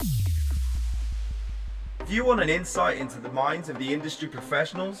you want an insight into the minds of the industry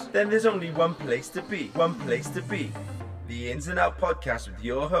professionals, then there's only one place to be. One place to be. The Ins and Out podcast with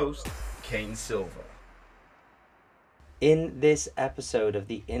your host, Kane Silver. In this episode of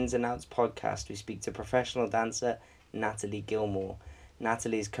the Ins and Outs podcast, we speak to professional dancer Natalie Gilmore.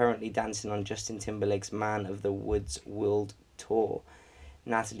 Natalie is currently dancing on Justin Timberlake's Man of the Woods World Tour.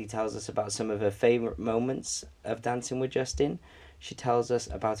 Natalie tells us about some of her favourite moments of dancing with Justin. She tells us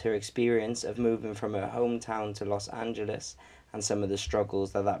about her experience of moving from her hometown to Los Angeles and some of the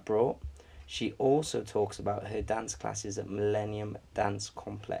struggles that brought. She also talks about her dance classes at Millennium Dance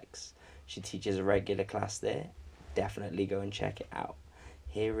Complex. She teaches a regular class there. Definitely go and check it out.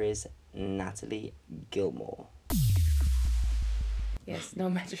 Here is Natalie Gilmore. Yes, no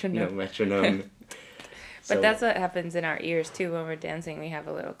metronome. No metronome. But that's what happens in our ears too when we're dancing. We have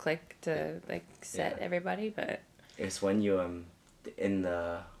a little click to set everybody, but it's when you're in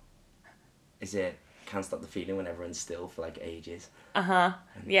the Can't Stop the Feeling when everyone's still for ages.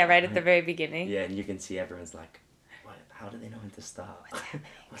 Yeah, right at the very beginning. Yeah, and you can see everyone's like, what? How do they know when to start?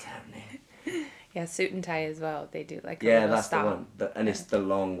 What's happening? Yeah, Suit and Tie as well. They do a that's stop. The one. And it's the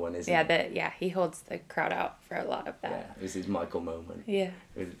long one, isn't it? He holds the crowd out for a lot of that. Yeah, it was his Michael moment. Yeah.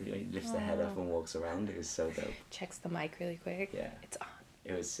 He lifts the head up and walks around. It was so dope. Checks the mic really quick. Yeah. It's on.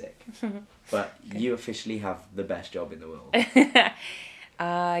 It was sick. But you officially have the best job in the world.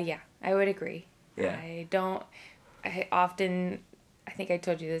 Yeah, I would agree. Yeah. I think I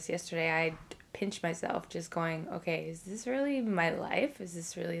told you this yesterday, I pinch myself just going, okay, is this really my life? Is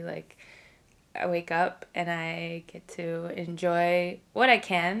this really I wake up and I get to enjoy what I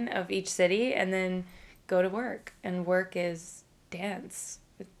can of each city and then go to work. And work is dance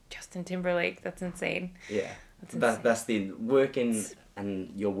with Justin Timberlake. That's insane. Yeah. That's That's the working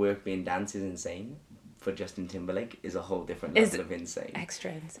and your work being dance is insane. For Justin Timberlake is a whole different level of insane.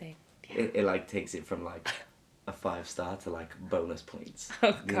 Extra insane. Yeah. It takes it from a 5-star to bonus points.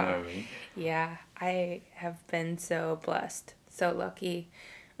 Oh, God. You know what I mean? Yeah, I have been so blessed, so lucky.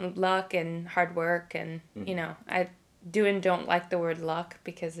 Luck and hard work and, I do and don't like the word luck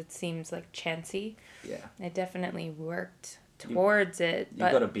because it seems chancy. Yeah. I definitely worked towards it.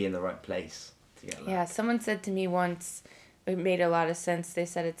 You've got to be in the right place to get luck. Yeah, someone said to me once, it made a lot of sense, they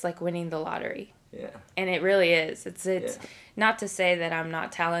said it's like winning the lottery. Yeah. And it really is. It's not to say that I'm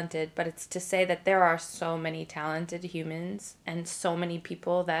not talented, but it's to say that there are so many talented humans and so many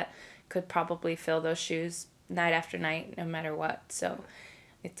people that could probably fill those shoes night after night, no matter what. So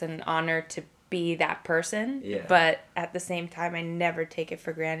it's an honor to be that person. Yeah. But at the same time, I never take it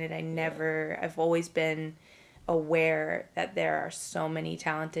for granted. I've always been aware that there are so many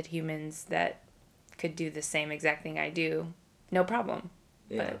talented humans that could do the same exact thing I do. No problem.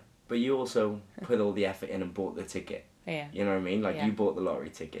 Yeah. But you also put all the effort in and bought the ticket. Yeah. You know what I mean? You bought the lottery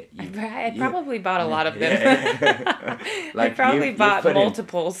ticket. I probably bought a lot of them. Yeah. I probably bought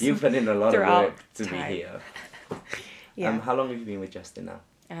multiples. You put in a lot of work to be here. Yeah. How long have you been with Justin now?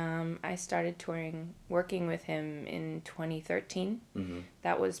 I started working with him in 2013. Mm-hmm.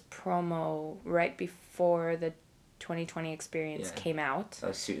 That was promo right before the 2020 experience came out. That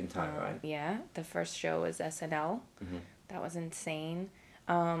was Suit and Tie, right? Yeah. The first show was SNL. Mm-hmm. That was insane.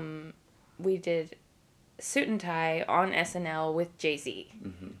 We did Suit and Tie on SNL with Jay-Z.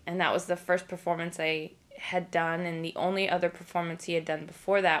 Mm-hmm. And that was the first performance I had done, and the only other performance he had done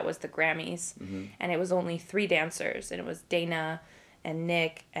before that was the Grammys. Mm-hmm. And it was only 3 dancers, and it was Dana and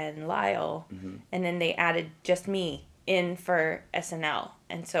Nick and Lyle. Mm-hmm. And then they added just me in for SNL.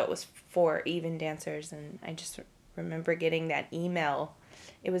 And so it was 4 even dancers, and I just remember getting that email.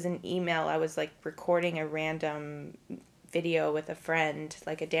 It was an email. I was recording a random video with a friend,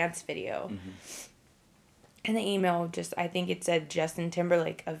 a dance video. Mm-hmm. And the email I think it said Justin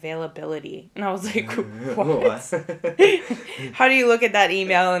Timberlake availability. And I was like, what? How do you look at that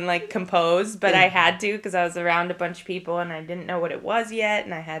email and compose? But I had to because I was around a bunch of people and I didn't know what it was yet.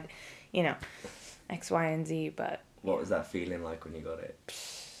 And I had, X, Y, and Z. But what was that feeling like when you got it?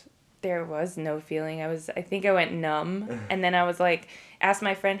 There was no feeling. I think I went numb. And then I was asked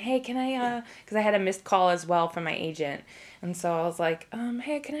my friend, hey, can I, because I had a missed call as well from my agent. And so I was like,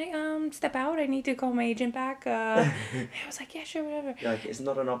 hey, can I step out? I need to call my agent back. I was like, yeah, sure, whatever. You're it's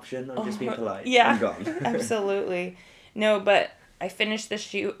not an option. I'm just being polite. Yeah, I'm gone. Absolutely. No, but I finished the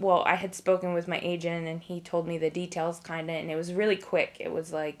shoot. Well, I had spoken with my agent and he told me the details kind of, and it was really quick. It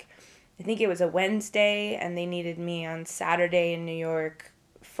was I think it was a Wednesday and they needed me on Saturday in New York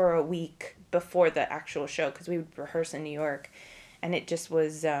for a week before the actual show because we would rehearse in New York. And it just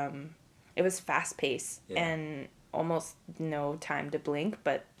was, it was fast paced and almost no time to blink,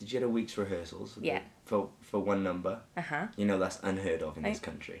 but... Did you get a week's rehearsals? Yeah. For one number? Uh-huh. You know, that's unheard of in this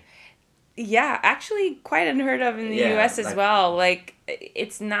country. Yeah, actually quite unheard of in the Yeah, US as like- well. Like,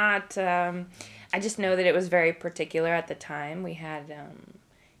 it's not, I just know that it was very particular at the time. We had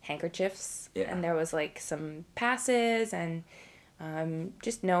handkerchiefs, Yeah. and there was like some passes, and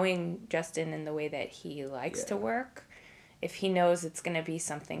just knowing Justin and the way that he likes to Yeah. work, if he knows it's going to be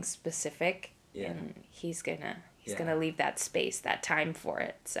something specific, Yeah. and he's gonna Yeah. leave that space, that time for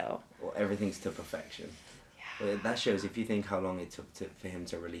it. So Well, everything's to perfection. Well, that shows if you think how long it took for him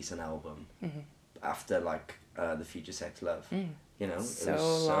to release an album after like the Future Sex Love. You know, So it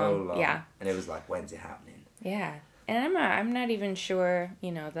was so long. long. Yeah. And it was like, when's it happening? yeah, and I'm not even sure,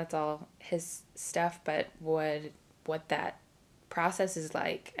 that's all his stuff, but what that process is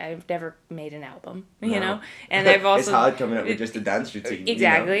like. I've never made an album, No. and I've also it's hard coming up with just a dance routine.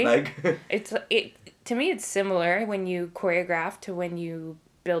 Exactly. Like To me it's similar when you choreograph to when you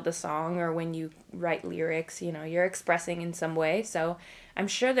build a song or when you write lyrics. You're expressing in some way, so I'm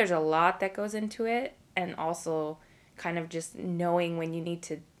sure there's a lot that goes into it, and also kind of just knowing when you need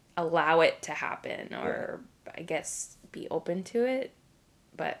to allow it to happen, or I guess be open to it.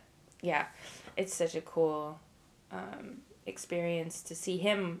 But yeah, it's such a cool experience to see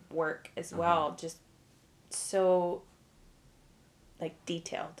him work as well. Just so like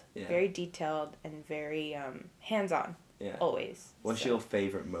detailed, very detailed, and very hands-on. Always. What's your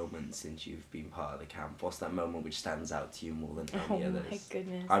favourite moment since you've been part of the camp? What's that moment which stands out to you more than any others? Oh my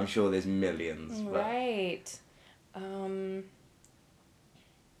goodness. I'm sure there's millions. But... Right.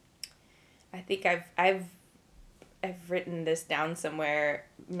 I think I've written this down somewhere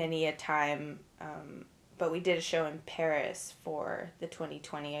many a time, but we did a show in Paris for the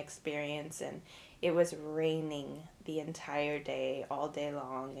 2020 experience, and it was raining the entire day, all day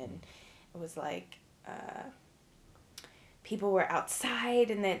long, and it was like people were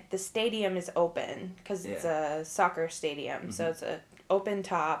outside, and the stadium is open because it's a soccer stadium, so it's a open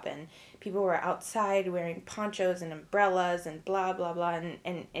top, and people were outside wearing ponchos and umbrellas and blah blah blah,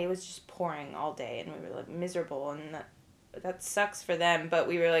 and it was just pouring all day, and we were like miserable, and that sucks for them, but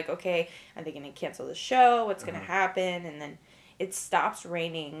we were like, okay, are they gonna cancel the show? What's gonna happen? And then it stops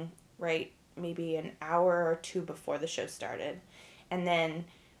raining right maybe an hour or two before the show started, and then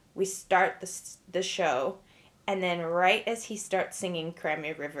we start the show, and then right as he starts singing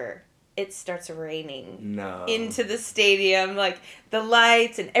Crimea River, it starts raining into the stadium, like the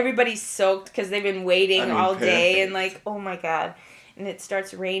lights, and everybody's soaked because they've been waiting all day, and like, oh my god. And it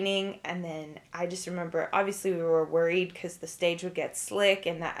starts raining, and then I just remember, obviously we were worried because the stage would get slick,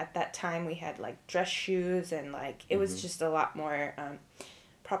 and that at that time we had like dress shoes, and like it was just a lot more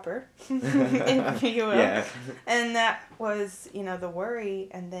proper, if you will. Yeah. And that was, the worry,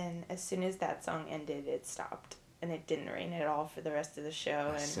 and then as soon as that song ended, it stopped. And it didn't rain at all for the rest of the show.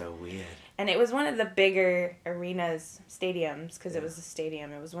 That's so weird. And it was one of the bigger arenas, stadiums, because it was a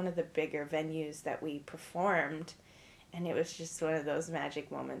stadium. It was one of the bigger venues that we performed. And it was just one of those magic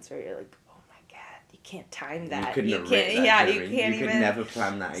moments where you're like, oh my god, you can't time that. You couldn't you have can't, written that you during. can't You could even. never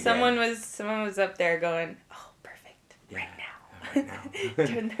plan that again. Someone was up there going, oh, perfect, right now.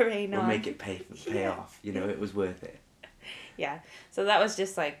 Turn the rain on. We'll make it pay off. It was worth it. Yeah. So that was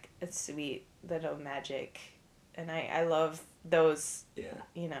just like a sweet little magic. And I love those,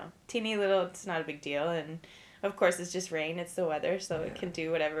 teeny little, it's not a big deal. And of course it's just rain, it's the weather, so it can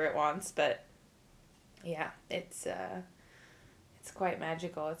do whatever it wants. But yeah, it's quite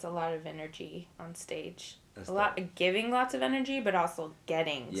magical. It's a lot of energy on stage. That's a lot of giving lots of energy, but also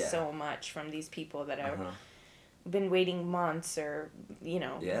getting Yeah. so much from these people that have been waiting months or,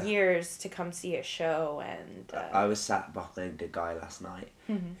 years to come see a show. And I was sat behind a guy last night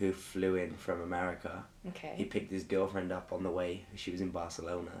who flew in from America. Okay. He picked his girlfriend up on the way. She was in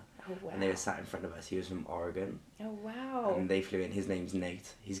Barcelona. Oh, wow. And they were sat in front of us. He was from Oregon. Oh, wow. And they flew in. His name's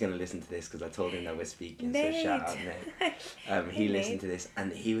Nate. He's going to listen to this because I told him that we're speaking. Nate. So shout out Nate. He listened to this,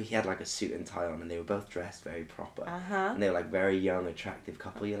 and he had like a suit and tie on, and they were both dressed very proper. And they were like very young, attractive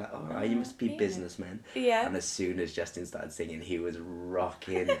couple. You're like, oh, you must be businessmen. Yeah. And as soon as Justin started singing, he was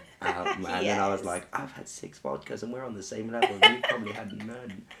rocking out, man. And I was like, I've had 6 vodkas and we're on the same level. You probably had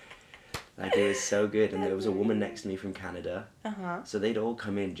none. Like, it was so good. And there was a woman next to me from Canada. So they'd all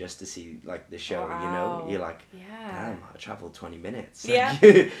come in just to see, like, the show, You're like, damn, I travelled 20 minutes.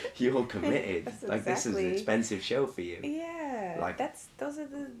 Like, you all committed. Like, this is an expensive show for you. Yeah. Like, those are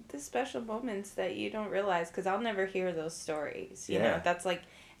the special moments that you don't realize, because I'll never hear those stories. You Yeah. know, that's like,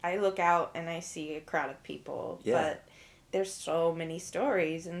 I look out and I see a crowd of people, but there's so many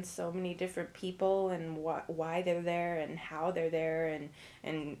stories and so many different people, and why they're there and how they're there,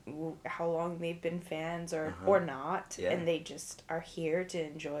 and how long they've been fans or not, and they just are here to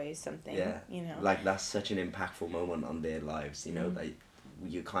enjoy something. Like, that's such an impactful moment on their lives. Like,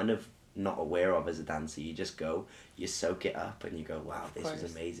 you kind of not aware of as a dancer. You just go, you soak it up, and you go, wow, this was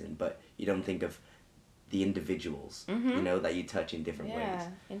amazing. But you don't think of the individuals, you know, that you touch in different ways. Yeah,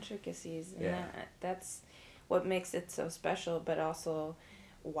 intricacies. And that's what makes it so special, but also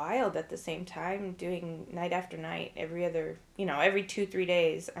wild at the same time, doing night after night, every 2-3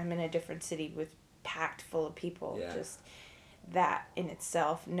 days, I'm in a different city with packed full of people. Yeah. Just that in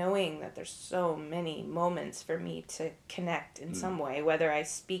itself, knowing that there's so many moments for me to connect in some way, whether I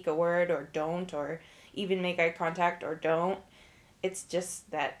speak a word or don't, or even make eye contact or don't, it's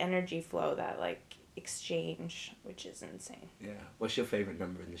just that energy flow, that like exchange, which is insane. Yeah. What's your favorite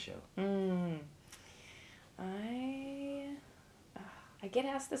number in the show? I get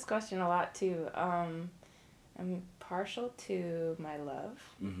asked this question a lot too. I'm partial to My Love.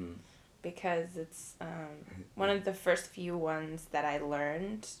 Because it's one of the first few ones that I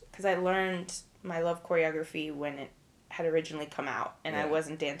learned, because I learned My Love choreography when it had originally come out, and I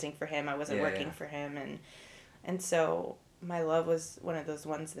wasn't dancing for him, I wasn't working for him, and so My Love was one of those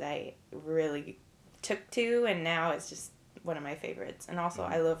ones that I really took to, and now it's just one of my favorites. And also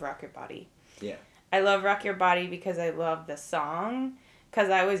I love Rock Your Body. Yeah. I love Rock Your Body because I love the song, because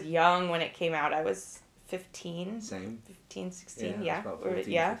I was young when it came out. I was 15. Same. 15, 16, yeah. About 14,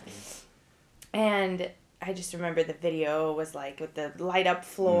 15. And I just remember the video was like with the light up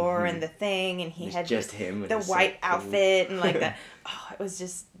floor and the thing, and he had just him the white outfit and like that. Oh, it was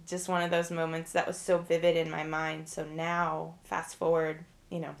just one of those moments that was so vivid in my mind. So now, fast forward,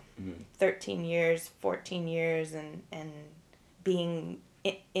 13 years, 14 years, and being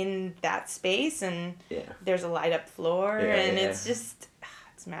in that space, and there's a light up floor, and it's just,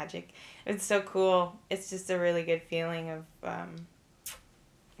 it's magic. It's so cool. It's just a really good feeling of,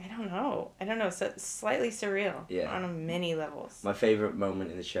 I don't know, so slightly surreal on many levels. My favorite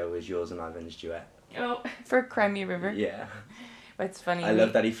moment in the show is yours and Ivan's duet. Oh, for Cry Me a River? Yeah. It's funny. I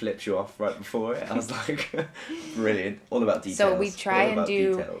love that he flips you off right before it. I was like, brilliant. All about details. So we try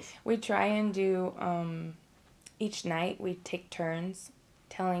and do, each night we take turns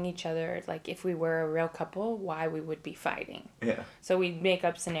telling each other, like, if we were a real couple, why we would be fighting. Yeah. So we make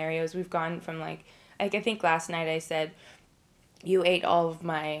up scenarios. We've gone from like I think last night I said, you ate all of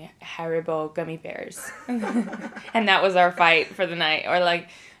my Haribo gummy bears. And that was our fight for the night. Or like,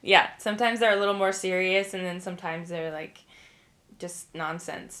 sometimes they're a little more serious, and then sometimes they're like just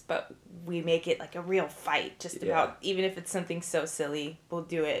nonsense. But we make it like a real fight, just about, even if it's something so silly, we'll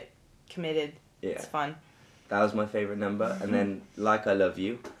do it committed. Yeah. It's fun. That was my favorite number. And then Like I Love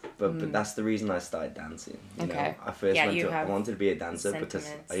You, but that's the reason I started dancing. You know? I first I wanted to be a dancer because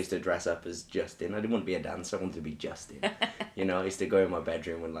I used to dress up as Justin. I didn't want to be a dancer, I wanted to be Justin. I used to go in my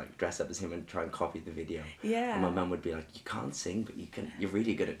bedroom and like dress up as him and try and copy the video. Yeah. And my mum would be like, you can't sing, but you're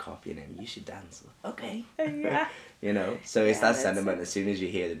really good at copying him. You should dance. Okay. Yeah. So it's that sentiment. As soon as you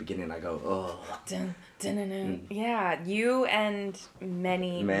hear the beginning, I go, oh. Dun, dun, dun, dun. Yeah, you and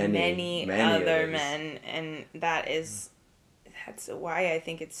many other men, and that's why I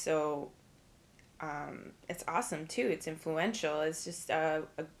think it's so, it's awesome too. It's influential. It's just a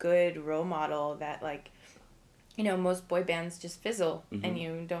good role model that, like, most boy bands just fizzle, and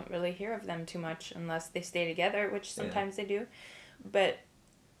you don't really hear of them too much unless they stay together, which sometimes they do. But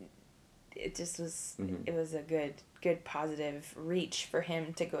it just was, it was a good positive reach for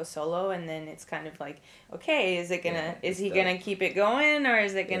him to go solo, and then it's kind of like, okay, is he gonna keep it going, or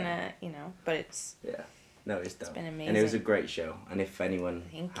is it gonna, but it's... Yeah. No, it's dope. It's been amazing. And it was a great show. And if anyone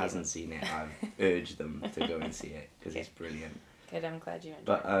hasn't seen it, I've urged them to go and see it, because it's brilliant. Good, I'm glad you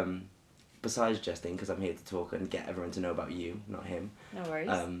enjoyed it. But besides Justin, because I'm here to talk and get everyone to know about you, not him. No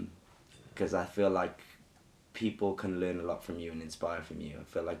worries. Because I feel like people can learn a lot from you and inspire from you. I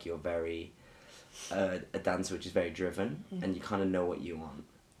feel like you're very... a dancer which is very driven, and you kind of know what you want.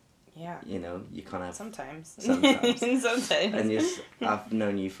 Yeah. You kind of... Sometimes. And I've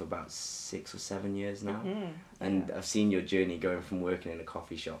known you for about 6 or 7 years now. And I've seen your journey going from working in a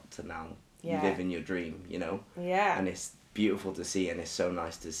coffee shop to now living your dream, Yeah. And it's beautiful to see, and it's so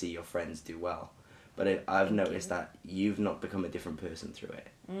nice to see your friends do well. But I've noticed that you've not become a different person through it.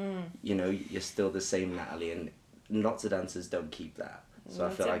 You're still the same Natalie, and lots of dancers don't keep that. So I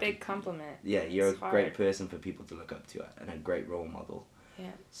feel like... It's a big compliment. Yeah, you're great person for people to look up to, and a great role model.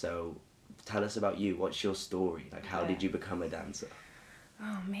 Yeah. So tell us about you. What's your story? Like, how did you become a dancer?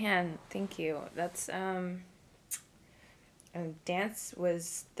 Oh, man. Thank you. That's... dance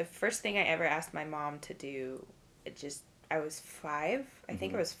was the first thing I ever asked my mom to do. I was 5. I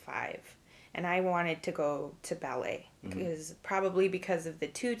think I was 5. And I wanted to go to ballet, probably because of the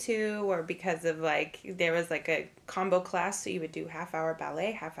tutu, or because of there was a combo class, so you would do half-hour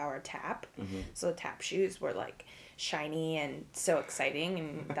ballet, half-hour tap. So the tap shoes were shiny and so exciting,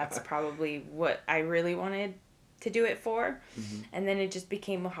 and that's probably what I really wanted to do it for. Mm-hmm. And then it just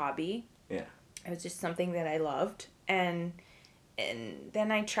became a hobby. Yeah. It was just something that I loved, and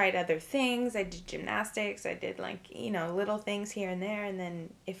then I tried other things. I did gymnastics. I did like, little things here and there. And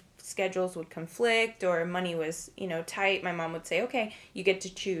then if schedules would conflict or money was, tight, my mom would say, okay, you get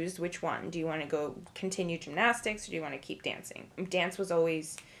to choose which one. Do you want to go continue gymnastics, or do you want to keep dancing? Dance was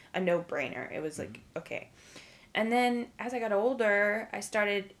always a no-brainer. It was like, okay. And then as I got older, I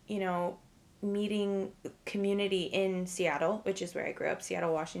started, meeting community in Seattle, which is where I grew up,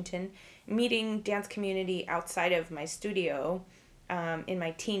 Seattle, Washington, meeting dance community outside of my studio in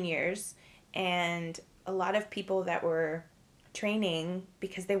my teen years, and a lot of people that were training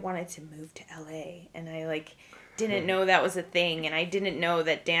because they wanted to move to LA, and I didn't know that was a thing, and I didn't know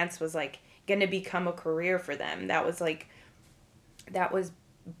that dance was gonna become a career for them. That was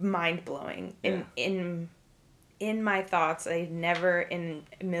mind-blowing. In my thoughts, I never in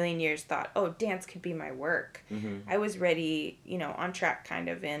a million years thought, oh, dance could be my work. Mm-hmm. I was ready, on track kind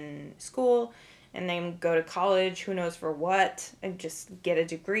of in school, and then go to college, who knows for what, and just get a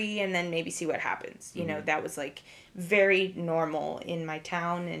degree and then maybe see what happens. Mm-hmm. That was very normal in my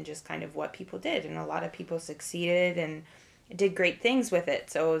town and just kind of what people did. And a lot of people succeeded and did great things with it.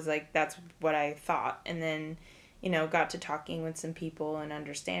 So it was that's what I thought. And then, got to talking with some people and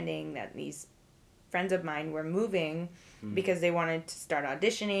understanding that these friends of mine were moving because they wanted to start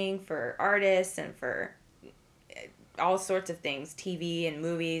auditioning for artists and for all sorts of things, TV and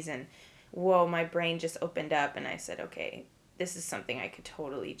movies, and whoa, my brain just opened up, and I said, okay, this is something I could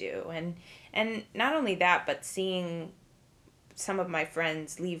totally do. And not only that, but seeing some of my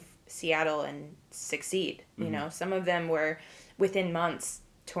friends leave Seattle and succeed, some of them were within months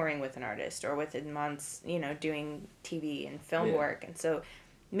touring with an artist, or within months, doing TV and film work. And so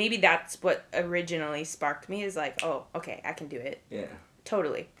maybe that's what originally sparked me, is oh, okay, I can do it. Yeah.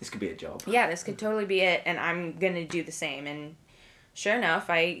 Totally. This could be a job. Yeah, this could totally be it, and I'm going to do the same. And sure enough,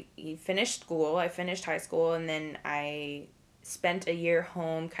 I finished school, I finished high school, and then I spent a year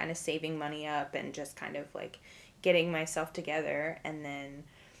home kind of saving money up and just kind of getting myself together, and then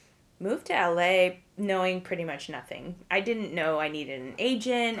moved to LA knowing pretty much nothing. I didn't know I needed an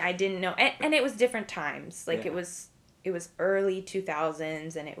agent. I didn't know, and it was different times. It was early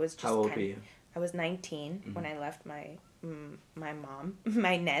 2000s, and it was just How old were you? I was 19 when I left my mom,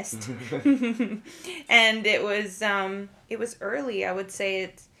 my nest. And it was early. I would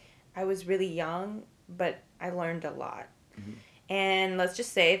say I was really young, but I learned a lot. Mm-hmm. And let's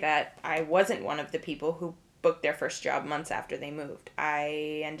just say that I wasn't one of the people who booked their first job months after they moved.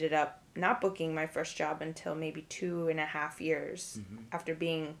 I ended up not booking my first job until maybe 2.5 years after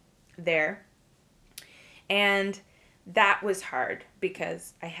being there. And that was hard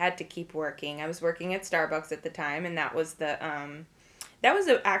because I had to keep working. I was working at Starbucks at the time, and that was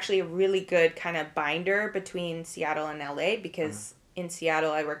actually a really good kind of binder between Seattle and LA, because in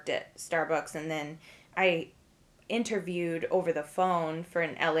Seattle I worked at Starbucks, and then I interviewed over the phone for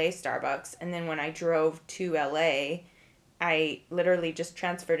an LA Starbucks, and then when I drove to LA, I literally just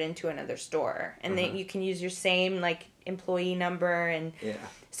transferred into another store, and then you can use your same employee number, and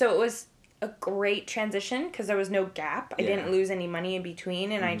so it was a great transition because there was no gap. I didn't lose any money in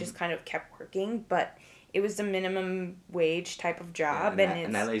between, and I just kind of kept working, but it was a minimum wage type of job.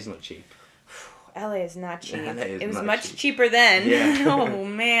 And LA's not cheap. LA is not cheap. It was much cheaper then. Yeah. Oh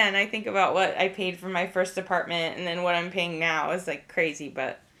man, I think about what I paid for my first apartment, and then what I'm paying now is crazy,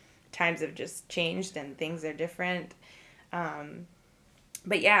 but times have just changed and things are different.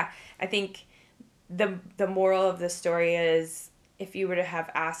 But yeah, I think the moral of the story is, if you were to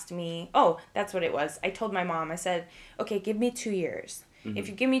have asked me, that's what it was. I told my mom, I said, okay, give me 2 years. Mm-hmm. If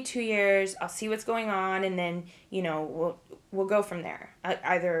you give me 2 years, I'll see what's going on, and then, we'll go from there.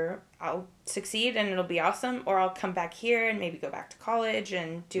 Either I'll succeed and it'll be awesome, or I'll come back here and maybe go back to college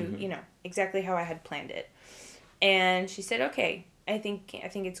and do, exactly how I had planned it. And she said, okay, I think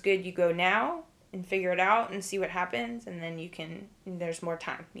it's good you go now and figure it out and see what happens, and then there's more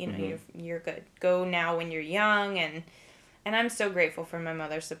time. You're good. Go now when you're young, and I'm so grateful for my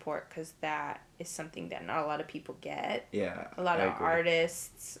mother's support, because that is something that not a lot of people get. Yeah. A lot of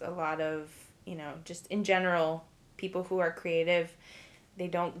artists, a lot of, just in general, people who are creative, they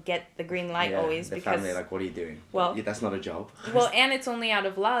don't get the green light always, the because family what are you doing? Well, that's not a job. Well, and it's only out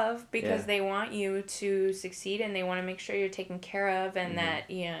of love, because they want you to succeed, and they want to make sure you're taken care of, and that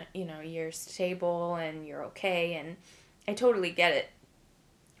you're stable and you're okay, and I totally get it.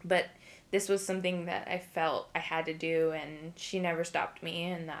 But this was something that I felt I had to do, and she never stopped me,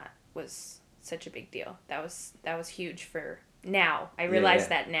 and that was such a big deal. That was huge for Now. I realize yeah.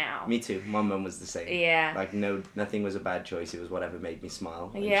 that now. Me too. My mum was the same. Yeah. Like, no, nothing was a bad choice. It was whatever made me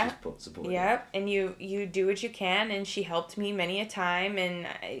smile. And Yeah. she's supported. Yep. And you do what you can, and she helped me many a time, and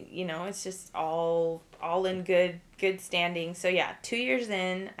it's just all in good standing. So yeah, 2 years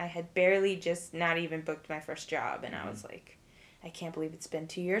in, I had barely just not even booked my first job, and I was like, I can't believe it's been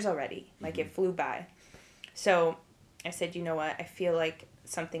 2 years already. Like, it flew by. So I said, you know what? I feel like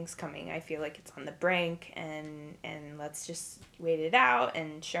something's coming. I feel like it's on the brink, and let's just wait it out.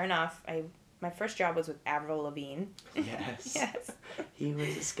 And sure enough, my first job was with Avril Lavigne. Yes. Yes. He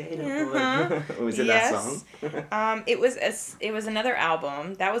was a skater boy. Or was it that song? It was another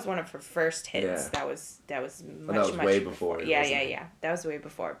album. That was one of her first hits. Yeah. That was much, that was much way before. Yeah. That was way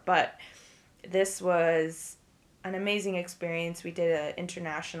before. But this was an amazing experience. We did an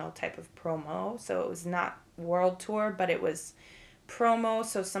international type of promo, so it was not world tour, but it was promo.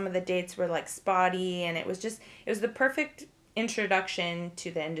 So some of the dates were like spotty, and it was the perfect introduction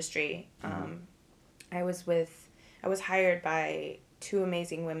to the industry. I was hired by two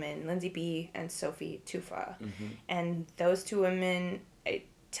amazing women, Lindsay B and Sophie Tufa, and those two women,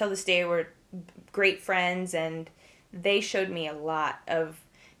 till this day, were great friends, and they showed me a lot of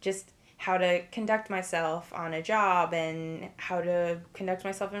just how to conduct myself on a job, and how to conduct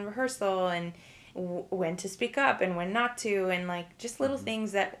myself in rehearsal, and when to speak up and when not to, and like just little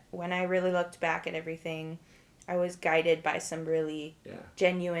things that when I really looked back at everything, I was guided by some really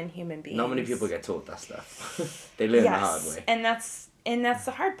genuine human beings. Not many people get taught that stuff. They learn the hard way. And that's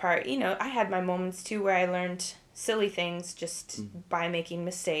the hard part. I had my moments too where I learned silly things just by making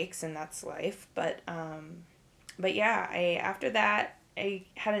mistakes, and that's life. But yeah, after that, I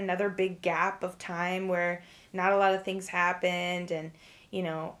had another big gap of time where not a lot of things happened, and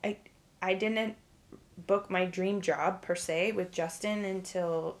I didn't book my dream job per se with Justin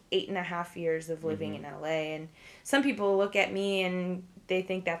until 8.5 years of living in LA. And some people look at me and they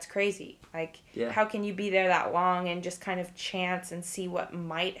think that's crazy. Like, how can you be there that long and just kind of chance and see what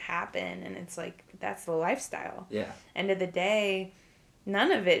might happen? And it's like, that's the lifestyle. Yeah. End of the day,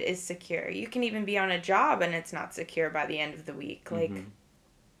 none of it is secure. You can even be on a job and it's not secure by the end of the week. Like,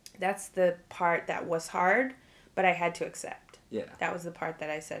 that's the part that was hard, but I had to accept. Yeah. That was the part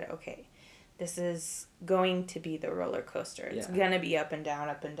that I said, okay, this is going to be the roller coaster. It's going to be up and down,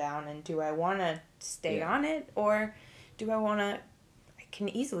 and do I want to stay on it, or do I want to, I can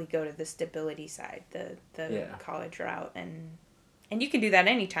easily go to the stability side, the college route, and you can do that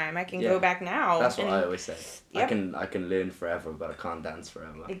anytime. I can go back now. That's what I always say. Yep. I can learn forever, but I can't dance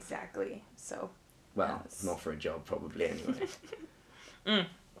forever. Exactly. So. Well, not for a job, probably, anyway.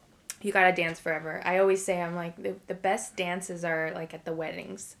 You gotta dance forever. I always say, I'm like, the best dances are like at the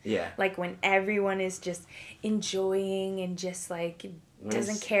weddings. Yeah. Like when everyone is just enjoying and just like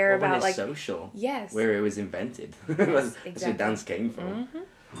doesn't care about, when it's like, social. Yes. Where it was invented. Yes, That's where dance came from.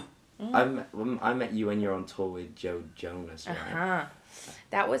 I met you when you were on tour with Joe Jonas, right?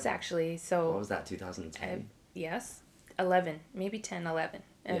 That was actually What was that? 2010. Yes, 11, maybe 10, 11.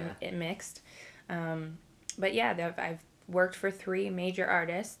 It mixed, but yeah, I've worked for 3 major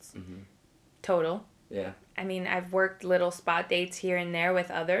artists total. Yeah. I mean, I've worked little spot dates here and there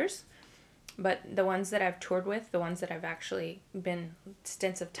with others, but the ones that I've toured with, the ones that I've actually been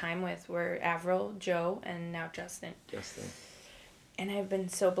stints of time with, were Avril, Joe, and now Justin. And I've been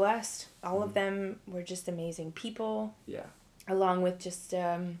so blessed. All of them were just amazing people. Yeah. Along with just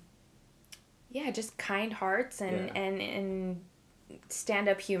just kind hearts and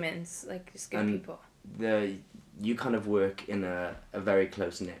stand-up humans, like just good people. You kind of work in a very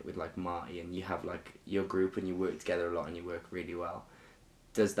close knit with like Marty, and you have like your group and you work together a lot and you work really well.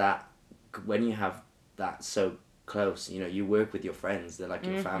 Does that, when you have that so close, you work with your friends, they're like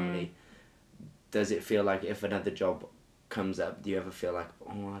your family, does it feel like if another job comes up, do you ever feel like,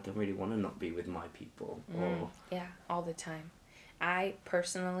 oh, I don't really want to not be with my people? Or Yeah, all the time. I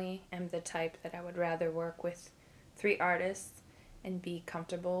personally am the type that I would rather work with 3 artists and be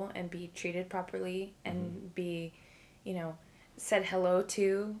comfortable and be treated properly and be, said hello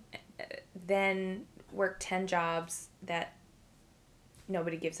to, then work 10 jobs that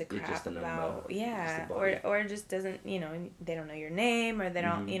nobody gives a crap about. Yeah, or just doesn't, they don't know your name, or they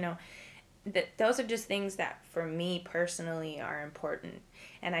don't, those are just things that for me personally are important.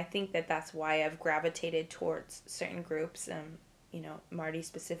 And I think that that's why I've gravitated towards certain groups. Marty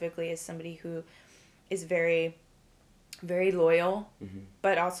specifically is somebody who is very, very loyal,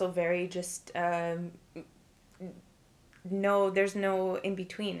 but also very just there's no in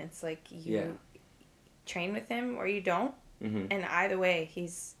between. It's like you train with him or you don't, and either way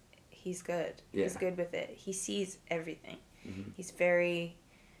he's good. He's good with it. He sees everything. He's very,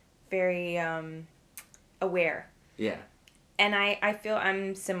 very aware. And I feel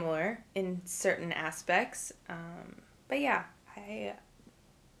I'm similar in certain aspects. But yeah, I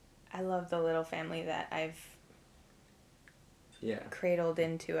love the little family that I've cradled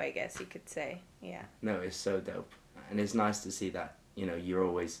into, I guess you could say. Yeah. No, it's so dope. And it's nice to see that, you know, you're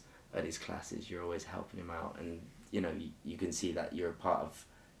always at his classes, you're always helping him out, and, you know, you can see that you're part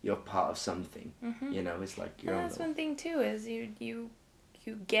of something. Mm-hmm. You know, it's like and that's one thing too, is you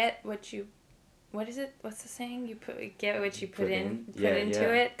get what you, what is it? What's the saying? You get what you put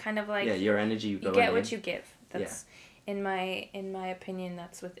into it. Kind of like your energy. You get what you give. That's in my opinion.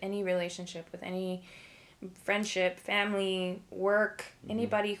 That's with any relationship, with any friendship, family, work,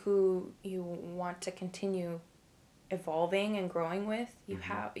 anybody who you want to continue evolving and growing with. You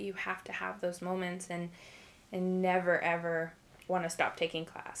have to have those moments and never ever want to stop taking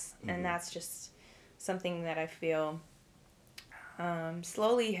class. And that's just something that I feel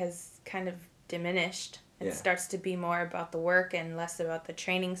slowly has kind of diminished. It starts to be more about the work and less about the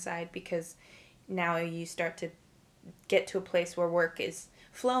training side, because now you start to get to a place where work is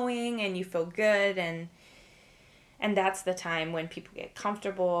flowing and you feel good, and that's the time when people get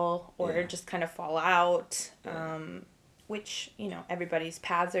comfortable or just kind of fall out, which, you know, everybody's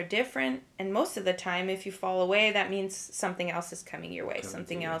paths are different, and most of the time if you fall away, that means something else is coming your way,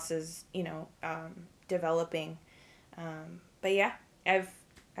 something else is, you know, developing. But yeah, I've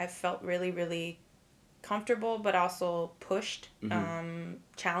felt really, really comfortable, but also pushed,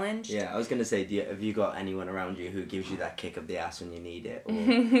 challenged. Yeah, I was gonna say, have you got anyone around you who gives you that kick up the ass when you need it,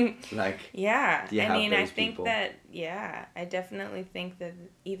 or like? Yeah, do you have those I think people? that I definitely think that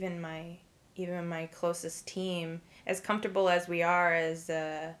even my closest team, as comfortable as we are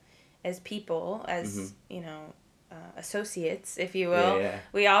as people, as you know, associates, if you will,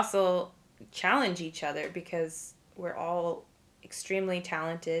 we also challenge each other, because we're all extremely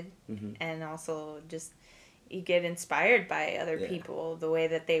talented, and also just you get inspired by other people, the way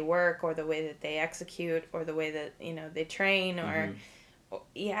that they work, or the way that they execute, or the way that, you know, they train, or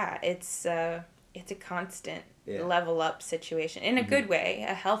it's a constant level up situation in a good way,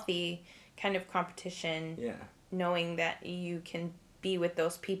 a healthy kind of competition, knowing that you can be with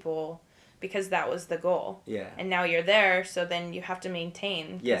those people because that was the goal. Yeah. And now you're there, so then you have to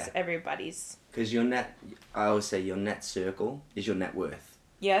maintain, because everybody's... Because I always say your net circle is your net worth.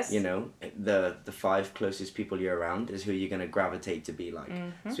 Yes. You know, the 5 closest people you're around is who you're going to gravitate to be like.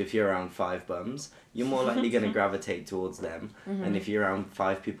 So if you're around 5 bums, you're more likely going to gravitate towards them. And if you're around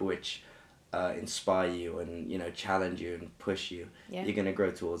 5 people which inspire you and, you know, challenge you and push you, you're going to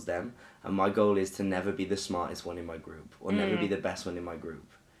grow towards them. And my goal is to never be the smartest one in my group, or never be the best one in my group.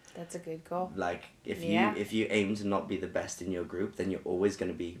 That's a good goal. Like, if you aim to not be the best in your group, then you're always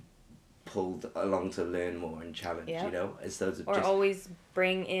going to be pulled along to learn more and challenge, you know? Or always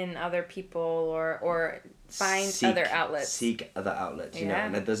bring in other people, or find other outlets. Seek other outlets, you know?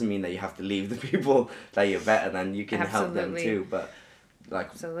 And that doesn't mean that you have to leave the people that you're better than. You can help them too, but like,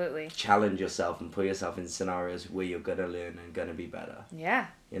 challenge yourself and put yourself in scenarios where you're going to learn and going to be better. Yeah.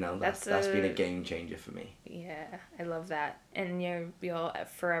 You know, that's been a game changer for me. Yeah, I love that. And you'll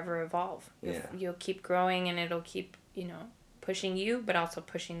forever evolve. You'll keep growing, and it'll keep, you know, pushing you, but also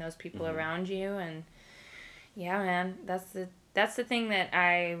pushing those people around you. And yeah, man, that's the thing that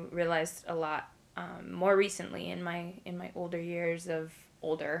I realized a lot more recently in my older years of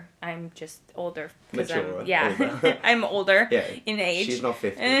older. I'm just older because older. I'm older in age. She's not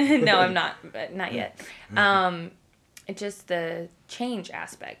 50. No, I'm not, but not yet. Just the change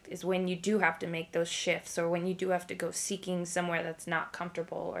aspect is when you do have to make those shifts, or when you do have to go seeking somewhere that's not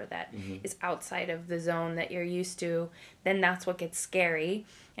comfortable, or that is outside of the zone that you're used to, then that's what gets scary.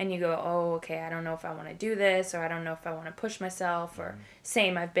 And you go, oh, okay, I don't know if I want to do this, or I don't know if I want to push myself, or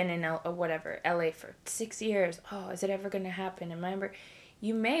same, I've been in LA for 6 years. Oh, is it ever going to happen? And remember,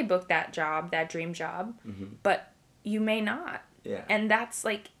 you may book that job, that dream job, but you may not. Yeah. And that's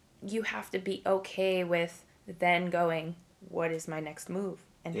like, you have to be okay with then going, what is my next move,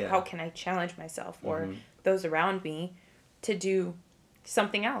 and how can I challenge myself or those around me to do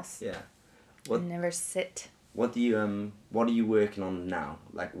something else? And never sit. What are you working on now?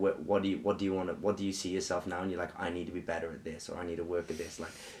 Like, what do you see yourself now, and you're like, I need to be better at this, or I need to work at this,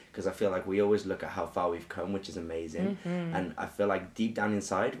 like, because I feel like we always look at how far we've come, which is amazing, and I feel like deep down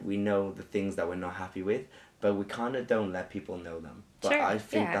inside we know the things that we're not happy with, but we kind of don't let people know them. But I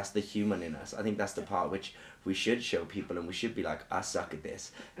think that's the human in us. I think that's the part which we should show people, and we should be like, I suck at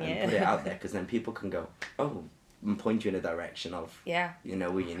this, and put it out there, because then people can go, oh, and point you in a direction of, you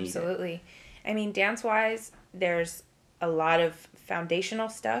know, where you need it. Absolutely. I mean, dance-wise, there's a lot of foundational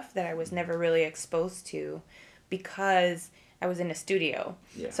stuff that I was never really exposed to, because I was in a studio.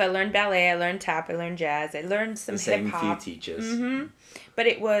 Yeah. So I learned ballet, I learned tap, I learned jazz, I learned some hip hop. The same few teachers. Mm-hmm. But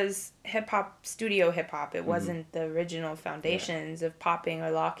it was hip hop, studio hip hop. It wasn't the original foundations of popping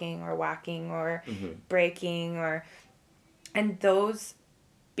or locking or whacking or breaking and those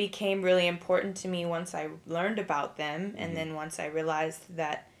became really important to me once I learned about them, and then once I realized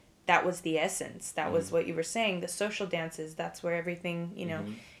that that was the essence. That was what you were saying, the social dances. That's where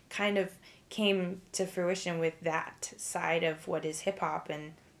everything, kind of came to fruition with that side of what is hip hop,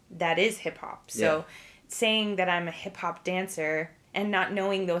 and that is hip hop. So saying that I'm a hip hop dancer and not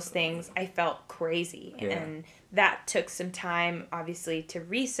knowing those things, I felt crazy. Yeah. And that took some time, obviously, to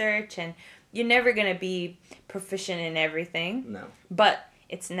research, and you're never going to be proficient in everything. No. But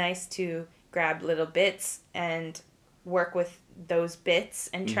it's nice to grab little bits and work with those bits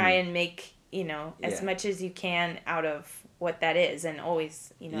and try and make, as much as you can out of what that is, and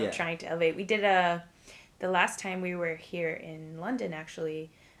always, trying to elevate. We did the last time we were here in London,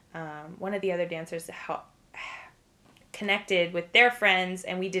 actually, one of the other dancers connected with their friends,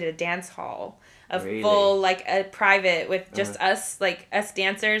 and we did a dance hall, full, like a private with just us, like us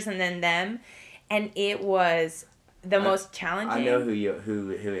dancers and then them. And it was the most challenging. I know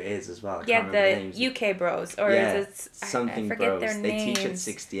who it is as well. I can't remember the UK Bros, or is it something I forget Bros? Their they names. Teach at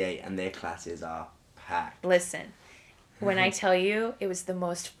 68, and their classes are packed. Listen, when I tell you, it was the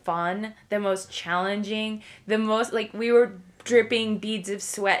most fun, the most challenging, the most, like, we were dripping beads of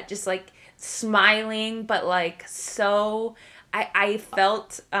sweat, just like smiling, but like so. I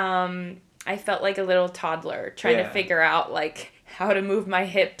felt like a little toddler trying to figure out like how to move my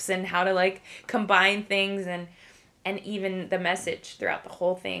hips and how to like combine things, and even the message throughout the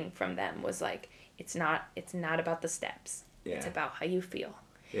whole thing from them was like, it's not about the steps. Yeah. It's about how you feel.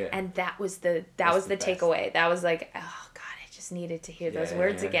 Yeah. And that was the takeaway. That was like, oh God, I just needed to hear those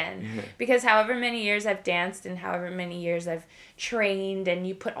words again. Because however many years I've danced and however many years I've trained, and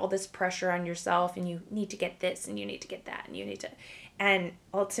you put all this pressure on yourself, and you need to get this and you need to get that and you need to, and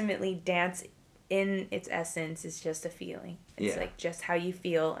ultimately dance in its essence is just a feeling. It's like just how you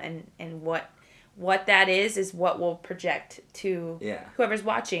feel, and what that is what will project to whoever's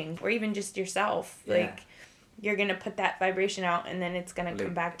watching, or even just yourself. Like, you're going to put that vibration out, and then it's going to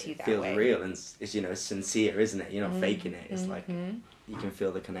come back to you that way. It feels real, and it's, sincere, isn't it? You're not faking it. It's like, you can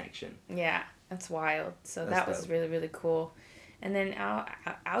feel the connection. Yeah, that's wild. So that was really, really cool. And then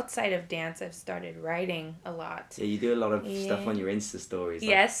outside of dance, I've started writing a lot. Yeah, you do a lot of stuff on your Insta stories. Like,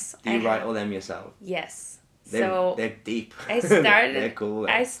 yes. Do you write all them yourself? Yes. They're deep. They're cool.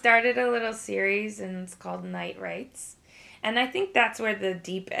 I started a little series, and it's called Night Writes. And I think that's where the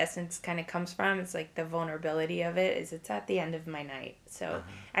deep essence kind of comes from. It's like the vulnerability of it is it's at the end of my night. So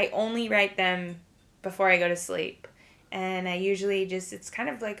I only write them before I go to sleep. And I usually it's kind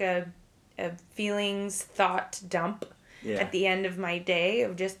of like a feelings, thought dump at the end of my day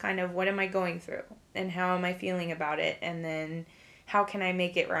of just kind of what am I going through and how am I feeling about it, and then how can I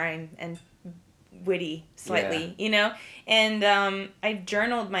make it rhyme and witty slightly, and I've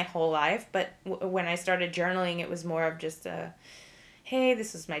journaled my whole life, but when I started journaling, it was more of just hey,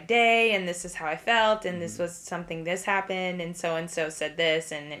 this was my day, and this is how I felt, and this was something, this happened, and so said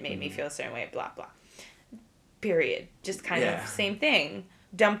this, and it made me feel a certain way, blah blah, period. Just kind of same thing,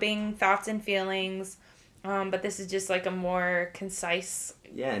 dumping thoughts and feelings, but this is just like a more concise,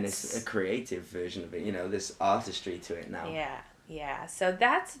 and it's a creative version of it, there's artistry to it now. Yeah, so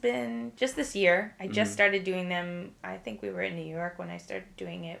that's been just this year. I just started doing them. I think we were in New York when I started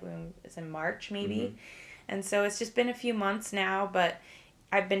doing it. It was in March, maybe. And so it's just been a few months now, but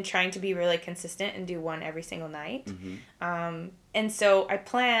I've been trying to be really consistent and do one every single night. And so I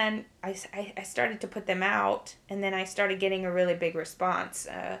started to put them out, and then I started getting a really big response.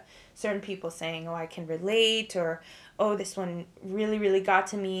 Certain people saying, oh, I can relate, or, oh, this one really, really got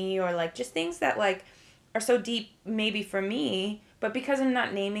to me, or like just things that like are so deep maybe for me, but because I'm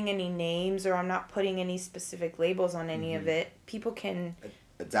not naming any names or I'm not putting any specific labels on any of it, people can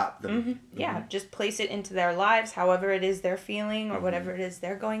adapt them. Yeah, just place it into their lives, however it is they're feeling or whatever it is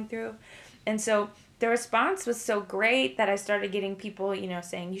they're going through. And so the response was so great that I started getting people,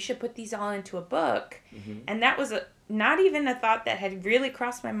 saying, you should put these all into a book. And that was not even a thought that had really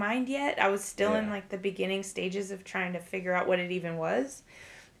crossed my mind yet. I was still in like the beginning stages of trying to figure out what it even was.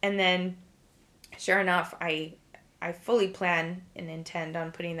 And then sure enough, I fully plan and intend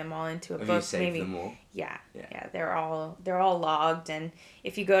on putting them all into a book. You saved them all? Yeah, they're all logged, and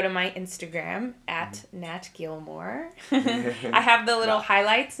if you go to my Instagram at Nat Gilmore, I have the little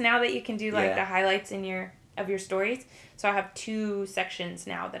highlights now that you can do like the highlights of your stories. So I have 2 sections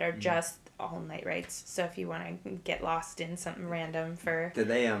now that are just all night rides. So if you want to get lost in something random for... Do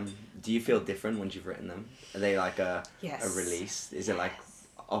they do you feel different once you've written them? Are they like a release? Is it like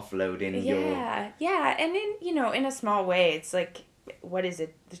offloading your... Yeah, and in a small way, it's like, what is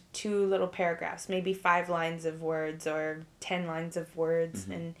it? 2 little paragraphs, maybe 5 lines of words or 10 lines of words,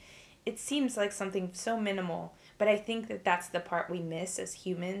 and it seems like something so minimal. But I think that that's the part we miss as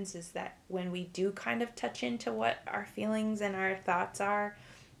humans, is that when we do kind of touch into what our feelings and our thoughts are,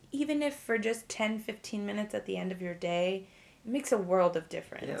 even if for just 10, 15 minutes at the end of your day, it makes a world of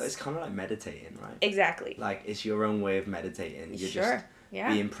difference. Yeah, it's kind of like meditating, right? Exactly. Like, it's your own way of meditating. You're just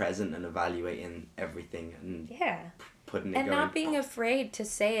being present and evaluating everything and putting it and going. not being afraid to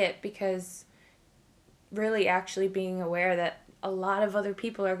say it, because really actually being aware that a lot of other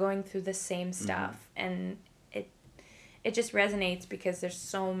people are going through the same stuff, and it just resonates because there's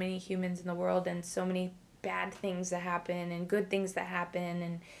so many humans in the world and so many bad things that happen and good things that happen,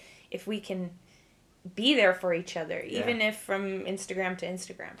 and if we can be there for each other, even if from Instagram to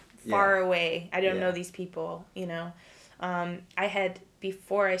Instagram, far away, I don't know these people, I had,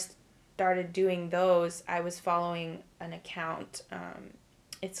 before I started doing those, I was following an account,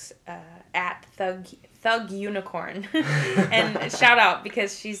 it's at Thug Unicorn, and shout out,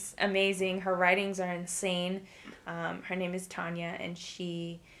 because she's amazing. Her writings are insane. Her name is Tanya, and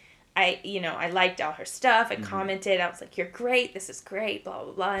I liked all her stuff. I commented. I was like, "You're great. This is great." Blah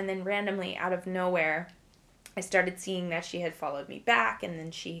blah blah. And then randomly, out of nowhere, I started seeing that she had followed me back, and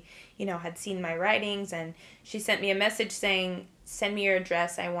then she, had seen my writings, and she sent me a message saying, "Send me your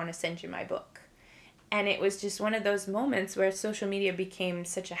address. I want to send you my book." And it was just one of those moments where social media became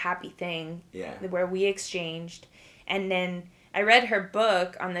such a happy thing. Yeah. Where we exchanged. And then I read her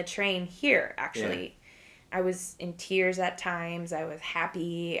book on the train here, actually. Yeah. I was in tears at times. I was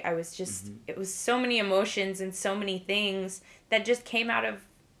happy. I was just, it was so many emotions and so many things that just came out of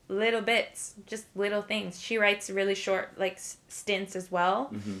little bits, just little things. She writes really short, like, stints as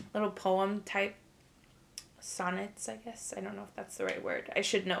well. Little poem type. Sonnets, I guess. I don't know if that's the right word. I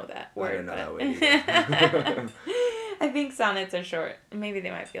should know that word. I don't know that word either. I think sonnets are short. Maybe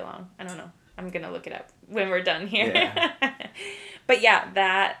they might be long. I don't know. I'm going to look it up when we're done here. Yeah. But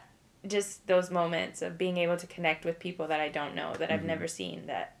yeah, just those moments of being able to connect with people that I don't know, that I've never seen,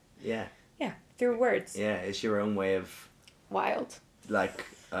 that... Yeah, through words. Yeah, it's your own way of... Wild. Like,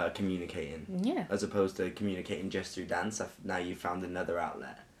 communicating. Yeah. As opposed to communicating just through dance. Now you've found another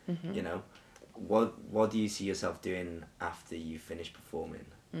outlet, What do you see yourself doing after you finish performing?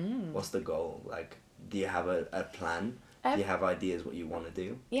 What's the goal? Like, do you have a plan? Do you have ideas what you want to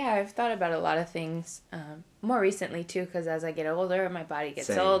do? Yeah, I've thought about a lot of things. More recently, too, because as I get older, my body gets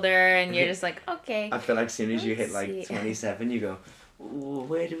older, and you're just like, okay. I feel like as soon as you hit, like, 27, you go,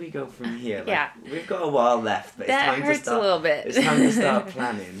 where do we go from here? Like, we've got a while left, but that hurts a little bit. It's time to start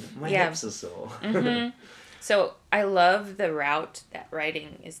planning. My hips are sore. So I love the route that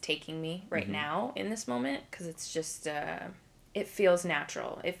writing is taking me right now in this moment, because it's just, it feels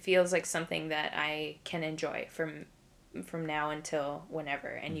natural. It feels like something that I can enjoy from now until whenever,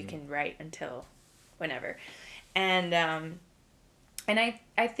 and you can write until whenever. And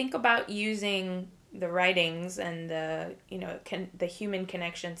I think about using the writings and the, the human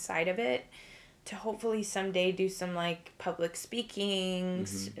connection side of it to hopefully someday do some, like, public speaking,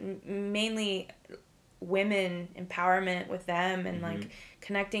 mainly women empowerment with them, and like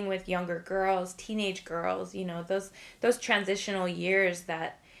connecting with younger girls, teenage girls, those transitional years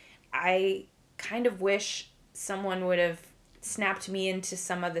that I kind of wish someone would have snapped me into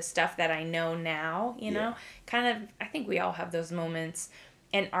some of the stuff that I know now, kind of. I think we all have those moments,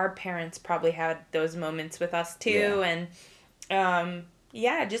 and our parents probably had those moments with us too. And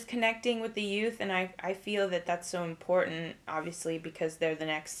just connecting with the youth, and I feel that that's so important, obviously, because they're the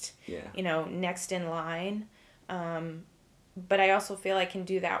next, next in line. But I also feel I can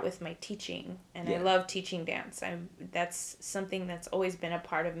do that with my teaching, and I love teaching dance. That's something that's always been a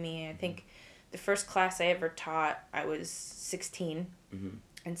part of me. I think the first class I ever taught, I was 16,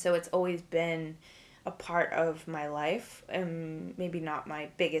 and so it's always been a part of my life. Maybe not my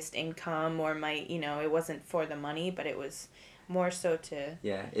biggest income, or my, it wasn't for the money, but it was more so to...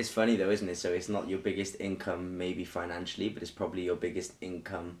 Yeah, it's funny though, isn't it? So it's not your biggest income maybe financially, but it's probably your biggest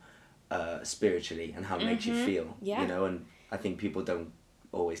income spiritually, and how it makes you feel. Yeah. And I think people don't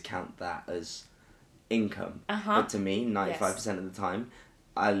always count that as income. But to me, 95% of the time,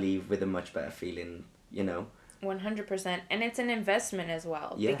 I leave with a much better feeling, 100%. And it's an investment as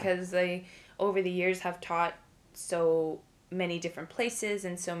well, because they, over the years, have taught so many different places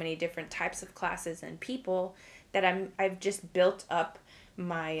and so many different types of classes and people, that I've just built up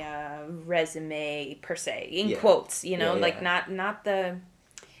not resume per se, in quotes, like not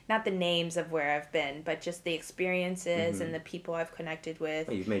not the names of where I've been, but just the experiences Mm-hmm. and the people I've connected with.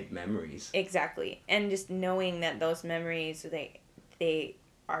 Well, you've made memories. Exactly. And just knowing that those memories, they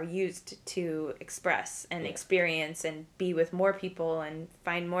are used to express and experience and be with more people and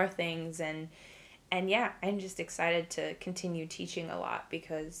find more things. And yeah, I'm just excited to continue teaching a lot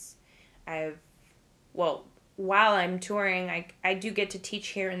because while I'm touring, I do get to teach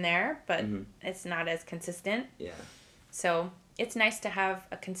here and there, but it's not as consistent. Yeah. So it's nice to have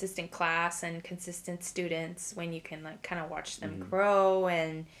a consistent class and consistent students when you can like kind of watch them grow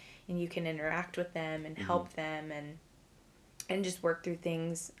and you can interact with them and help them and just work through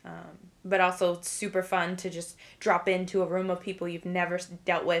things. But also it's super fun to just drop into a room of people you've never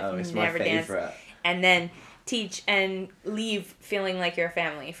dealt with, It's never my danced, favorite. and then teach and leave feeling like you're a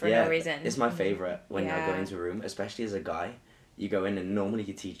family for no reason. It's my favorite when I go Yeah. into a room, especially as a guy. You go in and normally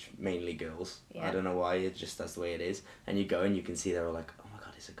you teach mainly girls. Yeah. I don't know why, it's just that's the way it is. And you go and you can see they're all like, oh my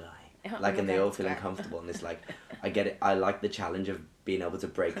god, it's a guy. Oh Like, my and they God, all it's feel a guy. uncomfortable. And it's like, I get it. I like the challenge of being able to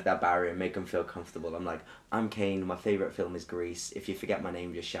break that barrier and make them feel comfortable. I'm like, I'm Kane. My favourite film is Grease. If you forget my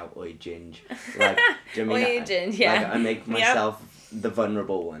name, just shout, Oi, Ginge. Like, do you know what I mean? Oi, Ginge, yeah. Like, I make myself the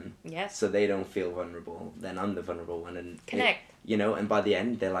vulnerable one. Yes. So they don't feel vulnerable. Then I'm the vulnerable one. And Connect. you know, and by the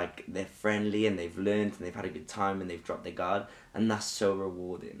end, they're friendly and they've learned and they've had a good time and they've dropped their guard. And that's so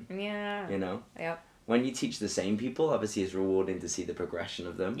rewarding. Yeah. You know? Yep. When you teach the same people, obviously it's rewarding to see the progression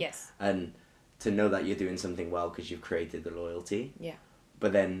of them. Yes. And to know that you're doing something well because you've created the loyalty. Yeah.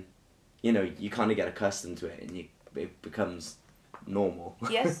 But then, you know, you kind of get accustomed to it and it becomes normal.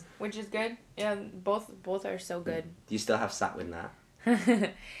 Yes, which is good. Yeah, both are so good. Do you still have Sat with Nat?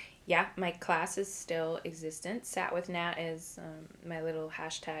 Yeah, my class is still existent. Sat with Nat is my little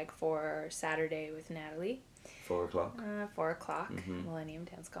hashtag for Saturday with Natalie. 4 o'clock. 4 o'clock, Millennium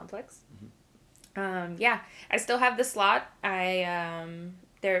Dance Complex. Yeah, I still have the slot.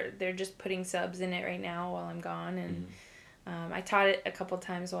 They're just putting subs in it right now while I'm gone, and I taught it a couple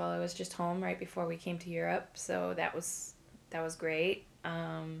times while I was just home right before we came to Europe, so that was great.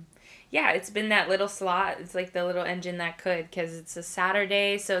 Yeah, it's been that little slot. It's like the little engine that could, because it's a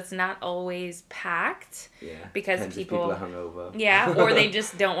Saturday, so it's not always packed. Yeah. Because Depends if people are hungover. Yeah, or they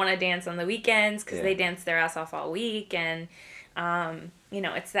just don't want to dance on the weekends because Yeah. they dance their ass off all week, and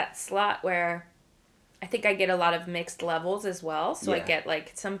it's that slot where I think I get a lot of mixed levels as well. So I Yeah. get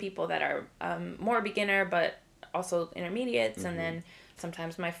like some people that are more beginner, but also intermediates, and then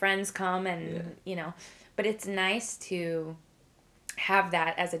sometimes my friends come, and but it's nice to have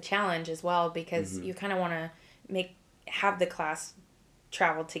that as a challenge as well, because you kind of want to have the class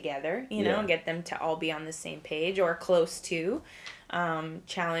travel together, and get them to all be on the same page or close to,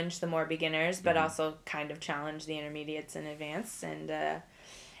 challenge the more beginners, but also kind of challenge the intermediates and advanced, and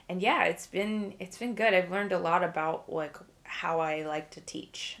yeah, it's been good. I've learned a lot about like how I like to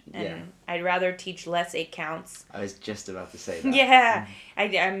teach, and I'd rather teach less 8 counts. I was just about to say that. Yeah,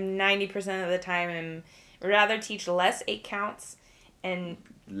 I'm 90% of the time I'm rather teach less 8 counts and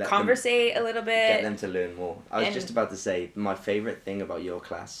conversate a little bit. Get them to learn more. I was just about to say, my favourite thing about your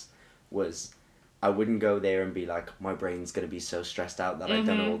class was I wouldn't go there and be like, my brain's going to be so stressed out that I've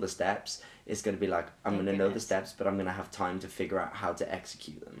done all the steps. It's going to be like, I'm going to know the steps, but I'm going to have time to figure out how to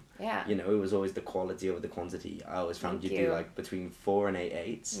execute them. Yeah. You know, it was always the quality over the quantity. I always found you'd do like between 4 and 8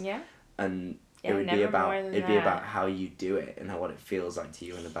 eights. Yeah. And Yeah, it would be never about more than it'd be that. about how you do it and what it feels like to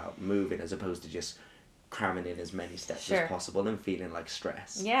you, and about moving as opposed to just cramming in as many steps Sure. as possible and feeling like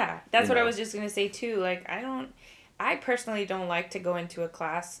stress. Yeah, that's You what I know? was just going to say too. Like, I personally don't like to go into a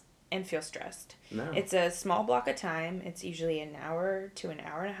class and feel stressed. No. It's a small block of time. It's usually an hour to an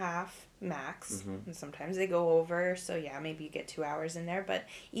hour and a half max. And sometimes they go over. So yeah, maybe you get 2 hours in there, but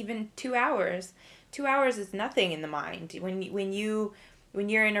even 2 hours is nothing in the mind. When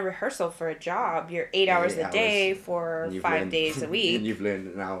you're in a rehearsal for a job, you're 8 hours a day for And you've 5 learned- days a week. And you've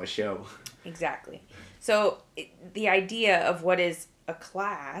learned an hour show. Exactly. So the idea of what is a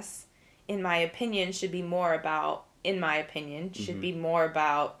class, in my opinion, should be more about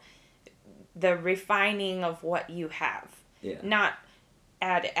the refining of what you have. Yeah. Not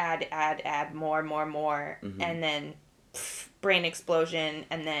add more, and then brain explosion,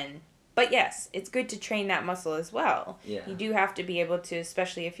 and then... But yes, it's good to train that muscle as well. Yeah. You do have to be able to,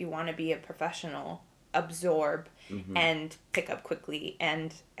 especially if you want to be a professional, absorb and pick up quickly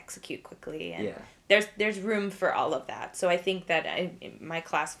and execute quickly. And there's room for all of that. So I think that my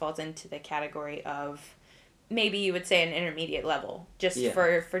class falls into the category of maybe you would say an intermediate level, just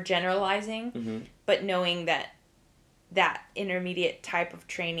for generalizing, but knowing that intermediate type of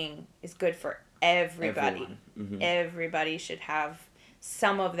training is good for everybody. Everyone. Everybody should have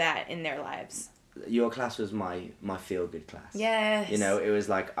some of that in their lives. your class was my feel good class. Yes. You know, it was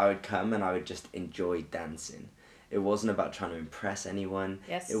like I would come and I would just enjoy dancing. It wasn't about trying to impress anyone.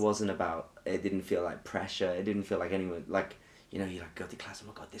 Yes. It wasn't about, it didn't feel like pressure. It didn't feel like anyone, like, you know, you like go to class, oh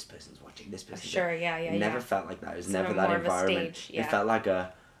my god, this person's watching, this person's Sure, yeah. It never felt like that. It was Sort never of that more of a environment. stage, yeah. It felt like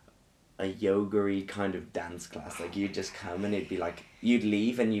a yoga-y kind of dance class. Like you'd just come and it'd be like, you'd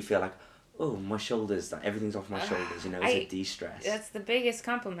leave and you feel like, oh, my shoulders, like, everything's off my shoulders, you know, it's a de-stress. That's the biggest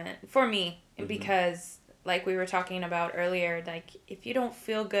compliment for me, because like we were talking about earlier, like if you don't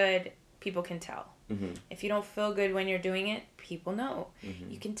feel good, people can tell. If you don't feel good when you're doing it, people know.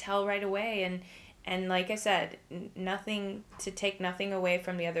 You can tell right away, and like I said, nothing to take nothing away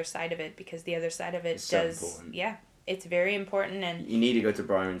from the other side of it, because the other side of it It's does so important. yeah, it's very important. And you need to go to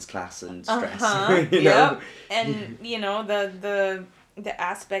Brian's class and stress. You know? Yep. And you know, the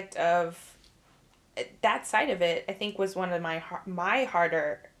aspect of that side of it, I think, was one of my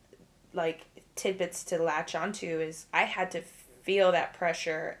harder like tidbits to latch onto. Is I had to feel that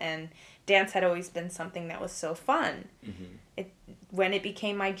pressure, and dance had always been something that was so fun. When it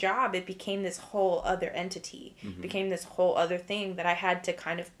became my job, it became this whole other entity, became this whole other thing that I had to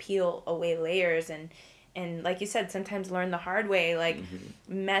kind of peel away layers and like you said, sometimes learn the hard way, like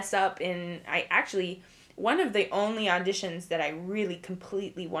mess up one of the only auditions that I really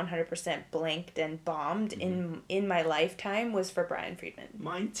completely 100% blanked and bombed in my lifetime was for Brian Friedman.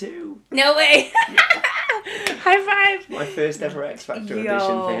 Mine too. No way! High five! My first ever X Factor audition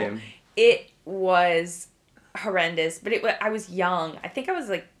for him. It was horrendous, but I was young. I think I was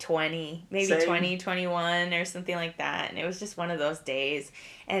like 20, maybe Same. 20, 21 or something like that. And it was just one of those days.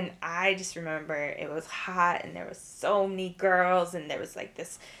 And I just remember it was hot and there was so many girls and there was like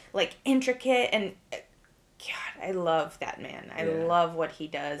this like intricate and God, I love that man. I love what he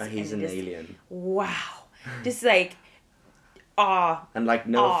does. He's an alien. Wow. Just like awe. And like,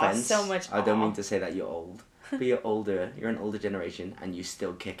 no offense. So much I don't mean to say that you're old. But you're older, you're an older generation, and you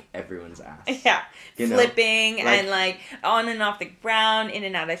still kick everyone's ass. Yeah. You know? Flipping and like on and off the ground, in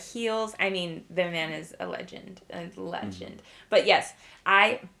and out of heels. I mean, the man is a legend. But yes,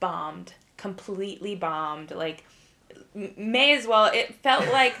 I bombed. Completely bombed. Like, may as well. It felt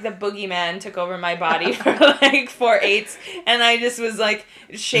like the boogeyman took over my body for like 4/8, and I just was like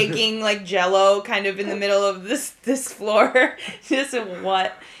shaking like jello kind of in the middle of this floor. Just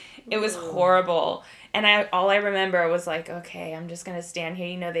what? It was horrible. And all I remember was like, okay, I'm just going to stand here.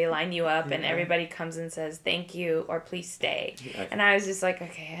 You know, they line you up and everybody comes and says, thank you or please stay. And I was just like,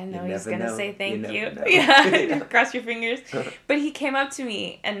 okay, I know he's going to say thank you. Yeah, cross your fingers. But he came up to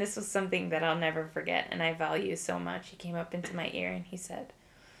me, and this was something that I'll never forget and I value so much. He came up into my ear and he said,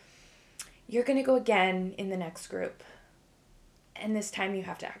 you're going to go again in the next group. And this time you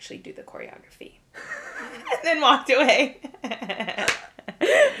have to actually do the choreography. And then walked away.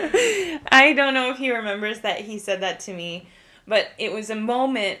 I don't know if he remembers that he said that to me, but it was a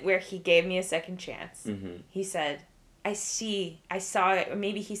moment where he gave me a second chance. He said, I saw it, or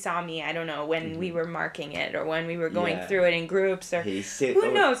maybe he saw me, I don't know, when we were marking it, or when we were going through it in groups, or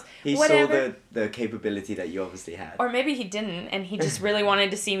who knows, he whatever. Saw the capability that you obviously had. Or maybe he didn't, and he just really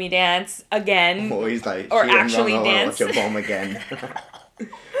wanted to see me dance again. Or he's like, or actually dance. Watch your bomb again.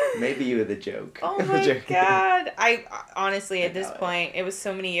 Maybe you were the joke. Oh my God. I honestly, at this point, it was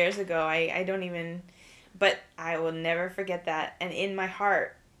so many years ago, I don't even, but I will never forget that. And in my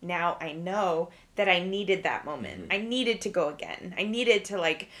heart, now I know that I needed that moment. I needed to go again. I needed to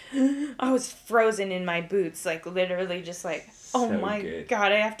like, I was frozen in my boots, like literally just like, oh so my good.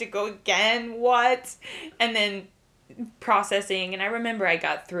 God, I have to go again. What? And then processing, and I remember I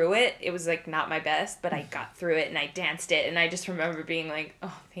got through it. It was like not my best, but I got through it and I danced it, and I just remember being like,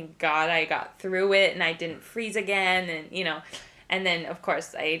 oh, thank God I got through it and I didn't freeze again, and you know. And then of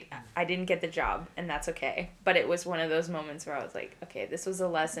course I didn't get the job, and that's okay, but it was one of those moments where I was like, okay, this was a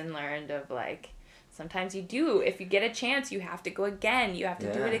lesson learned of like, sometimes you do, if you get a chance, you have to go again, you have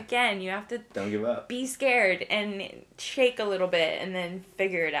to do it again, you have to don't give up, be scared and shake a little bit and then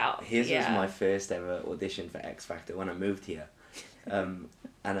figure it out. His was my first ever audition for X Factor when I moved here. And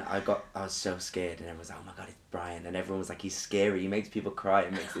I was so scared, and everyone was like, oh my God, it's Brian, and everyone was like, he's scary, he makes people cry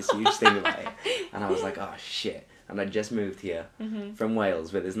and makes this huge thing about it. And I was like, oh shit. And I just moved here from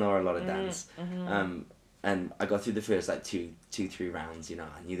Wales, where there's not a lot of dance. And I got through the first like two, 3 rounds, you know,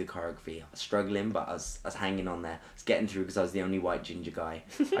 I knew the choreography. I was struggling, but I was hanging on there. I was getting through because I was the only white ginger guy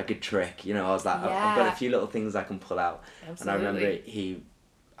I could trick, you know. I was like, I've got a few little things I can pull out. Absolutely. And I remember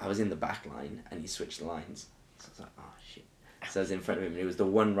I was in the back line and he switched the lines. So I was like, oh shit. So I was in front of him, and it was the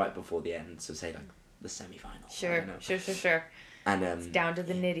one right before the end, so say like the semi-final. Sure. And it's down to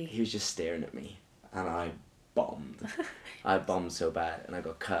the nitty. He was just staring at me, and I bombed. I bombed so bad, and I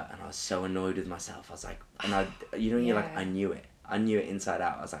got cut, and I was so annoyed with myself. I was like, you're like, I knew it. I knew it inside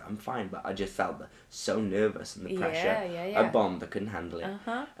out. I was like, I'm fine, but I just felt so nervous and the pressure. Yeah. I bombed. I couldn't handle it.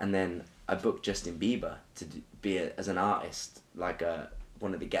 And then I booked Justin Bieber to be as an artist, like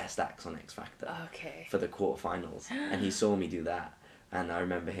one of the guest acts on X Factor. Okay. For the quarterfinals, and he saw me do that. And I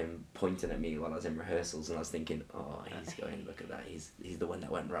remember him pointing at me while I was in rehearsals, and I was thinking, oh, he's going, look at that, he's the one that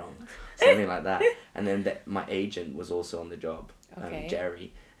went wrong. Something like that. And then my agent was also on the job,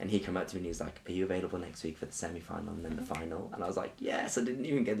 Jerry, and he came up to me and he was like, are you available next week for the semi-final and then the final? And I was like, yes, I didn't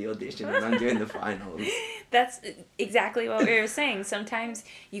even get the audition, and I'm doing the finals. That's exactly what we were saying. Sometimes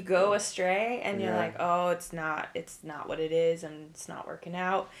you go astray, and you're like, oh, it's not what it is, and it's not working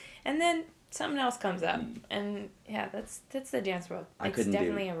out. And then something else comes up, and that's the dance world. It's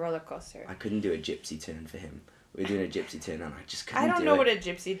definitely a roller coaster. I couldn't do a gypsy turn for him. We were doing a gypsy turn, and I just couldn't do it. I don't know what a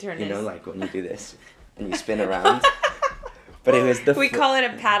gypsy turn is. You know, like when you do this, and you spin around. But it was we call it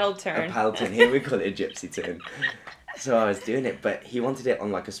a paddle turn. A paddle turn. Here we call it a gypsy turn. So I was doing it, but he wanted it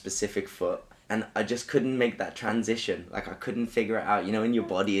on like a specific foot. And I just couldn't make that transition. Like, I couldn't figure it out. You know, and your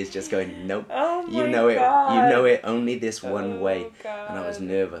body is just going, nope. Oh my you know God. it. You know it only this one way. God. And I was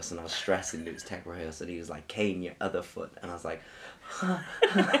nervous and I was stressing. It was tech rehearsal. He was like, Kane, your other foot. And I was like,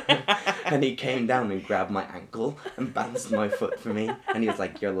 and he came down and grabbed my ankle and bounced my foot for me. And he was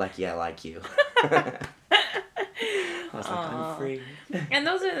like, you're lucky I like you. I was like, I'm free. And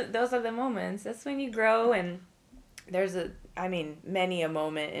those are the moments. That's when you grow, and there's many a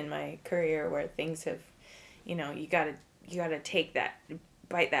moment in my career where things have, you gotta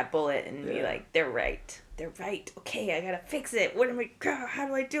bite that bullet and be like, they're right. Okay, I gotta fix it. How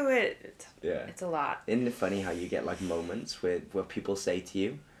do I do it? It's a lot. Isn't it funny how you get like moments where people say to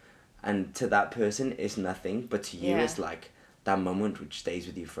you, and to that person it's nothing, but to you it's like that moment which stays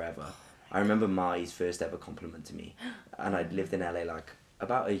with you forever. I remember Marty's first ever compliment to me, and I'd lived in LA like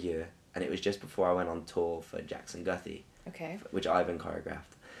about a year, and it was just before I went on tour for Jackson Guthrie. Okay. Which Ivan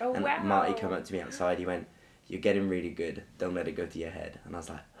choreographed. Oh, and wow. Marty came up to me outside. He went, you're getting really good. Don't let it go to your head. And I was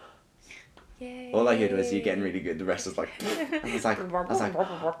like, yay. All I heard was, you're getting really good. The rest was like, and I was like,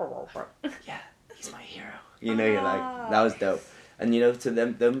 yeah, he's my hero. You know, you're like, that was dope. And you know, to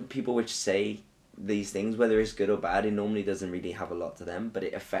them people which say these things, whether it's good or bad, it normally doesn't really have a lot to them, but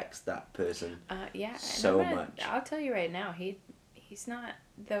it affects that person so much. I'll tell you right now, he's not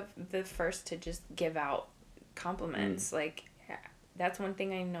the first to just give out compliments. Like, that's one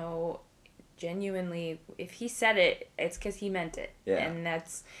thing I know genuinely. If he said it, it's because he meant it. And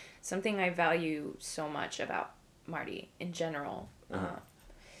that's something I value so much about Marty in general.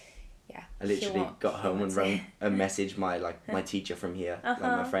 I literally got home and wrote a message my teacher from here, like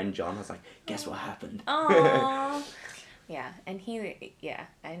my friend John. I was like, guess what happened? Aww. And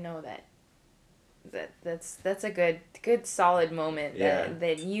I know that's a good solid moment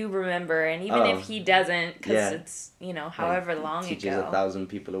that you remember, and even if he doesn't, because it's however long teaches ago. 1,000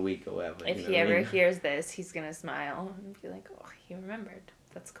 people a week or whatever. If he ever hears this, he's gonna smile and be like, oh, he remembered.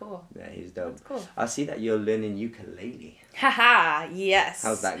 That's cool. Yeah, he's dope. That's cool. I see that you're learning ukulele. Haha, yes.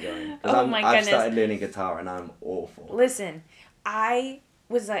 How's that going? Oh my goodness. I've started learning guitar and I'm awful. Listen, I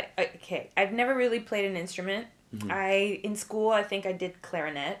was like, okay, I've never really played an instrument. In school, I think I did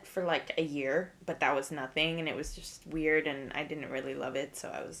clarinet for like a year, but that was nothing, and it was just weird, and I didn't really love it,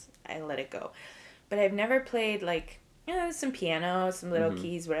 so I let it go. But I've never played like, some piano, some little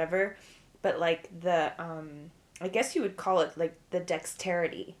keys, whatever, but like the, I guess you would call it like the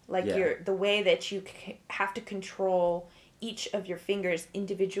dexterity, like the way that you have to control each of your fingers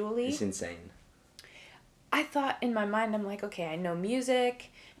individually. It's insane. I thought in my mind, I'm like, okay, I know music,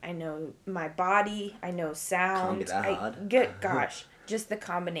 I know my body, I know sound. Can't be that hard. Gosh, just the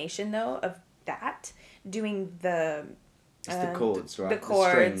combination though of that, doing the the chords, right? The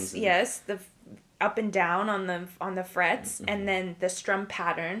chords, strings yes, the up and down on the frets, and then the strum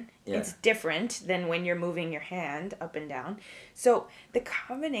pattern. It's different than when you're moving your hand up and down. So the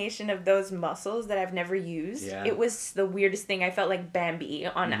combination of those muscles that I've never used, it was the weirdest thing. I felt like Bambi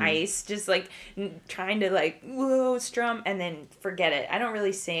on ice, just like trying to like, whoa, strum, and then forget it. I don't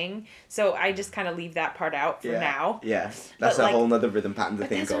really sing, so I just kind of leave that part out for now. Yeah, that's a whole nother rhythm pattern to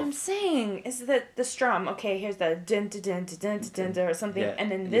think of. That's what I'm saying, is that the strum, okay, here's the dun dun dun dun dun dun or something,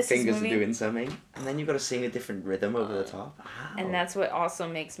 and then this is moving. Your fingers are doing something, and then you've got to sing a different rhythm over the top. Wow. And that's what also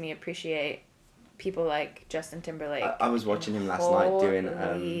makes me appreciate people like Justin Timberlake. I was watching him last night doing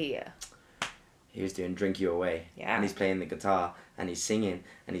he was doing Drink You Away, and he's playing the guitar and he's singing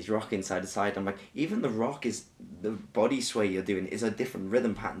and he's rocking side to side. I'm like, even the rock is the body sway you're doing is a different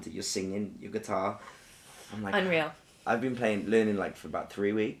rhythm pattern to your singing your guitar. I'm like, unreal. I've been learning like for about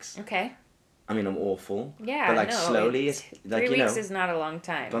 3 weeks. Okay. I mean, I'm awful. Yeah, but like no, slowly, it's like 3 you weeks know. is not a long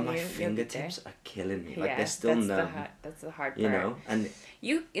time. But my You'll get there. fingertips are killing me. Like Yeah, they're still numb. that's the hard part. You know, and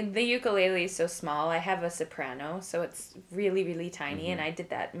The ukulele is so small. I have a soprano, so it's really, really tiny, and I did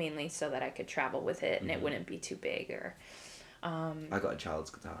that mainly so that I could travel with it and it wouldn't be too big. Or, I got a child's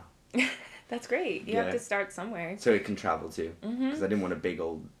guitar, that's great. You have to start somewhere. so it can travel too. Because I didn't want a big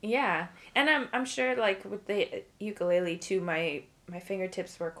old. Yeah, and I'm sure like with the ukulele too, my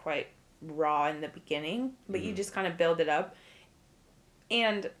fingertips were quite raw in the beginning, but you just kind of build it up,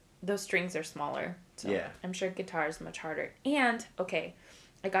 and those strings are smaller. So Yeah. I'm sure guitar is much harder. And okay,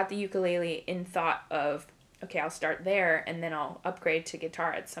 I got the ukulele in thought of, okay, I'll start there and then I'll upgrade to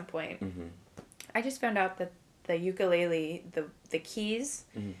guitar at some point. I just found out that the ukulele, the keys,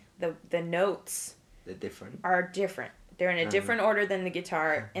 the notes They're different. are different. They're in a different order than the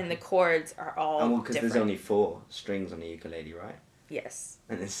guitar, and the chords are all And because different. there's only 4 strings on the ukulele, right? Yes.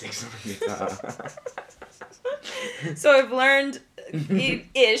 And there's 6 on the guitar. So I've learned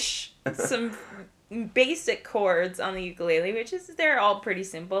ish some basic chords on the ukulele, which is they're all pretty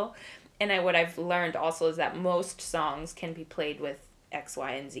simple. And what I've learned also is that most songs can be played with X,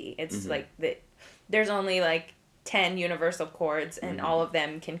 Y, and Z. It's like there's only like 10 universal chords, and all of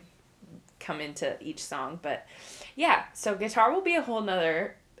them can come into each song. But yeah, so guitar will be a whole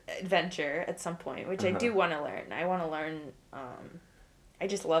nother adventure at some point, which I do want to learn. I want to learn. I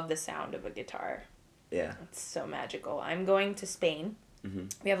just love the sound of a guitar. Yeah. It's so magical. I'm going to Spain.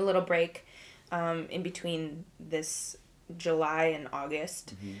 We have a little break in between this July and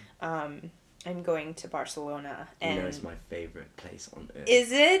August. I'm going to Barcelona. And You know, it's my favorite place on earth.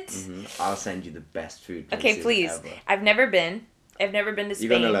 Is it? I'll send you the best food places Okay, please. ever. I've never been to Spain. You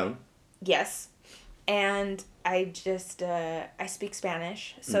going alone? Yes. And I just, I speak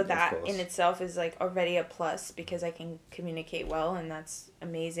Spanish. So Of that course. in itself is like already a plus because I can communicate well, and that's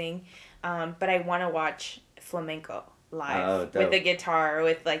amazing. But I want to watch flamenco live with the guitar,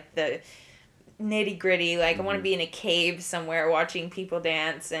 with like the nitty gritty. Like I want to be in a cave somewhere watching people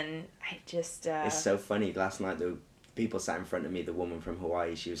dance, and I just. It's so funny. Last night, the people sat in front of me. The woman from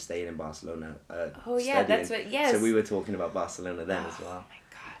Hawaii, she was staying in Barcelona. Oh yeah, studying. that's what. Yes. So we were talking about Barcelona then as well. Oh my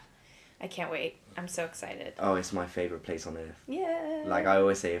god, I can't wait. I'm so excited. Oh, it's my favorite place on earth. Yeah. Like I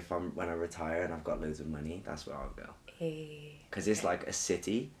always say, when I retire and I've got loads of money, that's where I'll go. Hey. Because it's like a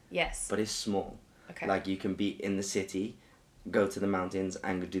city, Yes. but it's small. Okay. Like you can be in the city, go to the mountains,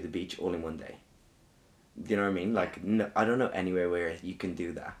 and go do the beach all in one day. Do you know what I mean? Like no, I don't know anywhere where you can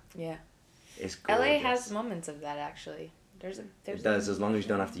do that. Yeah. It's gorgeous. LA has moments of that actually. There's It does, as long as you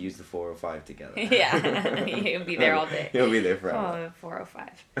don't have to use the 405 together. Yeah, you'll be there all day. You'll be there forever. Oh,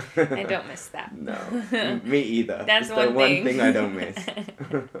 405. I don't miss that. No, me either. That's it's one the thing. one thing I don't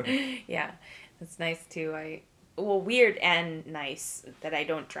miss. Yeah, it's nice too. Weird and nice that I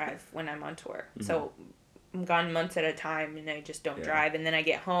don't drive when I'm on tour. So I'm gone months at a time, and I just don't drive. And then I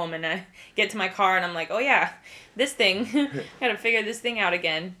get home and I get to my car and I'm like, oh yeah, this thing. Gotta figure this thing out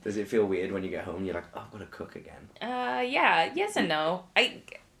again. Does it feel weird when you get home? You're like, oh, I've got to cook again. Yeah, yes and no. I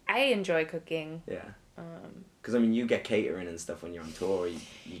enjoy cooking. Yeah. Because I mean, you get catering and stuff when you're on tour.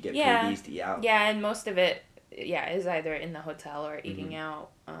 You get PDs to eat out. Yeah, and most of it, is either in the hotel or eating out.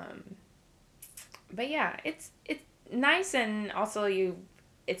 But yeah, it's nice, and also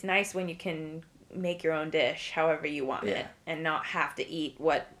it's nice when you can make your own dish however you want it, and not have to eat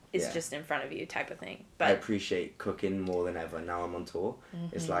what is just in front of you, type of thing. But I appreciate cooking more than ever now I'm on tour.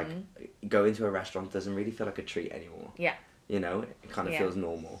 It's like going to a restaurant doesn't really feel like a treat anymore. Yeah. You know, it kind of feels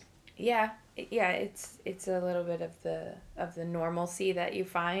normal. Yeah, it's a little bit of the normalcy that you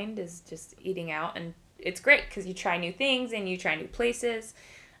find is just eating out, and it's great because you try new things and you try new places.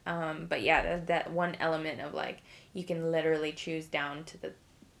 But yeah, that one element of like you can literally choose down to the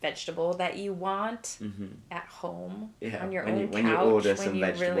vegetable that you want at home on your own couch. When you order some you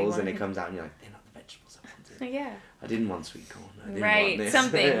vegetables really and it comes out and you're like, they're not the vegetables I wanted. Yeah. I didn't want sweet corn. I didn't Right, want this.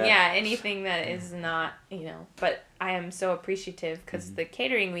 something, anything that is not, but I am so appreciative because the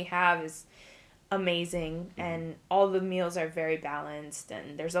catering we have is amazing, and all the meals are very balanced,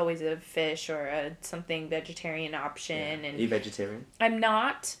 and there's always a fish or something vegetarian option. And are you vegetarian? I'm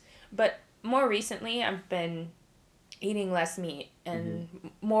not, but more recently I've been eating less meat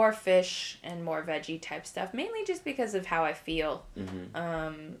and more fish and more veggie type stuff, mainly just because of how I feel.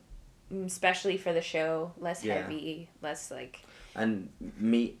 Especially for the show, less heavy, less like... And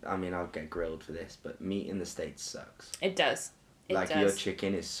meat, I mean, I'll get grilled for this, but meat in the States sucks. It does. Your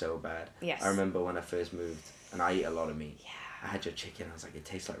chicken is so bad. Yes. I remember when I first moved, and I eat a lot of meat. Yeah. I had your chicken. I was like, it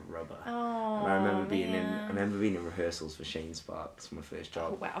tastes like rubber. Oh, and I remember being in rehearsals for Shane Sparks, my first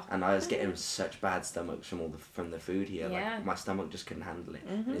job. Oh, wow. And I was getting such bad stomachs from the food here. Yeah. Like my stomach just couldn't handle it.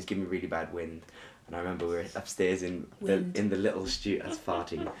 Mm-hmm. It was giving me really bad wind. And I remember we were upstairs in Wind. the little studio. That's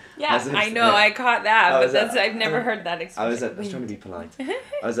farting. Yeah, I know. I caught that, but I've never heard that expression. I was trying to be polite.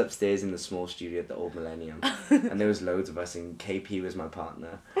 I was upstairs in the small studio at the Old Millennium, and there was loads of us, and KP was my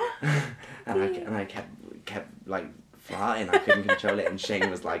partner, and I kept like farting. I couldn't control it, and Shane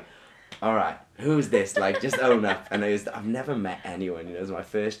was like, "All right, who's this? Like, just own up." And I've never met anyone. You know, it was my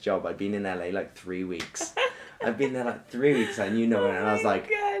first job. I'd been in LA like 3 weeks. I've been there like 3 weeks. I knew no one, and I was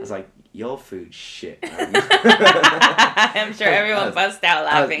like, your food's shit, man. I'm sure everyone bust out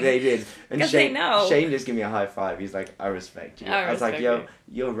laughing. They did. And Shane just gave me a high five. He's like, I respect you. I was like, yo,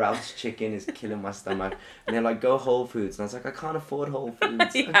 your Ralph's chicken is killing my stomach. And they're like, go Whole Foods. And I was like, I can't afford Whole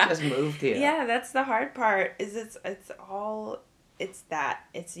Foods. Yeah. I've just moved here. Yeah, that's the hard part. It's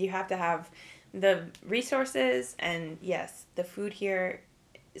you have to have the resources, and yes, the food here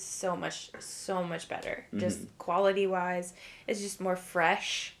is so much better. Mm-hmm. Just quality wise, it's just more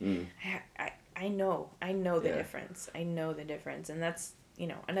fresh. I know the difference. I know the difference, and that's, you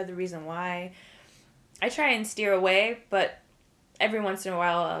know, another reason why I try and steer away. But every once in a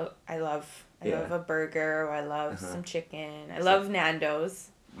while, I love a burger, or I love some chicken. I love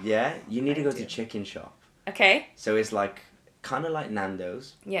Nando's. Yeah, you need to go to Chicken Shop. Okay. So it's like kind of like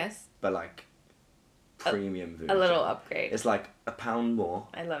Nando's. Yes. But like premium food. A little upgrade. It's like £1 more.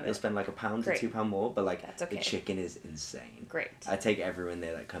 I love it. You'll spend like £1 to £2 more, but like that's okay. The chicken is insane. Great. I take everyone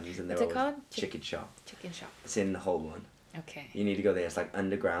there that comes, and they're What's it always called? Chicken Shop. Chicken Shop. It's in Holborn. Okay. You need to go there. It's like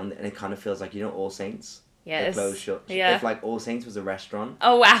underground, and it kind of feels like, you know, All Saints. Yes. The closed shop. Yeah. If like All Saints was a restaurant.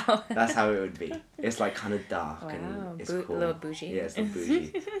 Oh wow. That's how it would be. It's like kind of dark and it's cool. A little bougie. Yeah, it's a little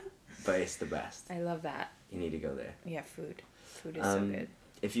bougie, but it's the best. I love that. You need to go there. Yeah, food is so good.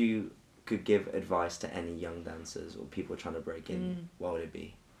 If you could give advice to any young dancers or people trying to break in, what would it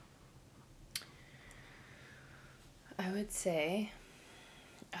be? I would say,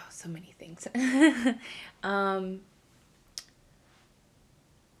 so many things.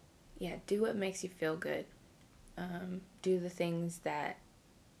 Yeah, do what makes you feel good. Do the things that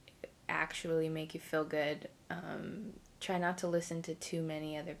actually make you feel good. Try not to listen to too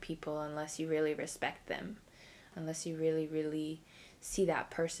many other people unless you really respect them. Unless you really, really see that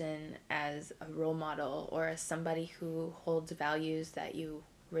person as a role model or as somebody who holds values that you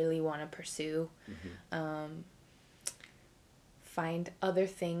really want to pursue. Find other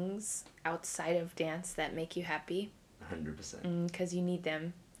things outside of dance that make you happy. 100%. Because you need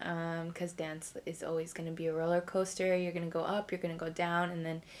them. Because dance is always going to be a roller coaster. You're going to go up, you're going to go down, and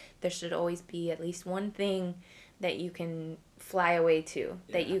then there should always be at least one thing that you can fly away to,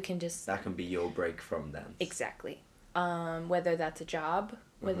 that you can just... That can be your break from dance. Exactly. Whether that's a job,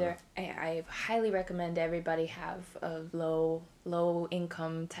 whether I highly recommend everybody have a low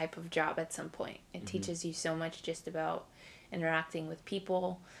income type of job at some point. It teaches you so much just about interacting with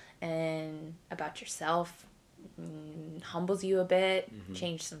people and about yourself. Humbles you a bit,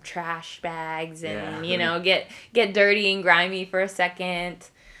 change some trash bags, and you know, get dirty and grimy for a second.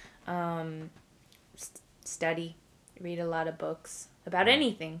 Study, read a lot of books about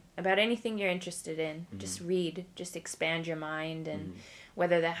anything you're interested in. Just read, just expand your mind, and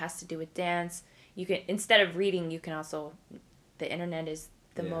whether that has to do with dance, you can, instead of reading, you can also, the internet is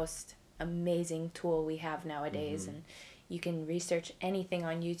the most amazing tool we have nowadays, and you can research anything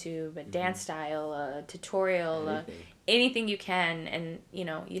on YouTube, a dance style, a tutorial, anything you can, and you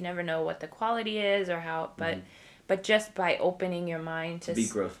know, you never know what the quality is or how, but just by opening your mind to be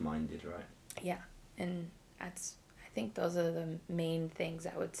growth minded, right? Yeah, and I think those are the main things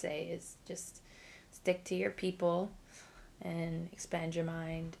I would say, is just stick to your people and expand your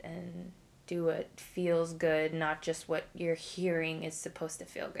mind and do what feels good, not just what you're hearing is supposed to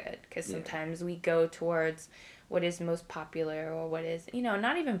feel good, because sometimes we go towards what is most popular, or what is, you know,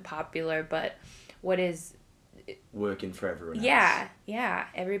 not even popular, but what is working for everyone else. Yeah.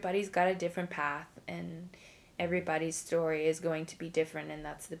 Everybody's got a different path, and everybody's story is going to be different, and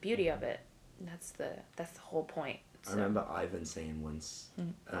that's the beauty of it. That's the whole point. So. I remember Ivan saying once,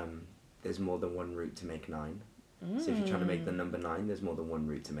 there's more than one route to make 9. So if you're trying to make the number 9, there's more than one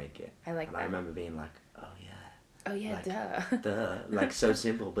route to make it. I like that. I remember being like, oh yeah, like, duh. Like, so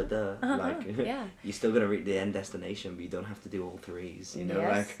simple, but duh. Like, you're still gonna reach the end destination, but you don't have to do all 3s, you know?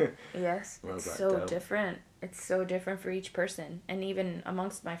 Yes. Like, yes. It's like, so different. It's so different for each person. And even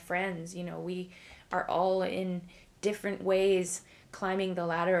amongst my friends, you know, we are all in different ways climbing the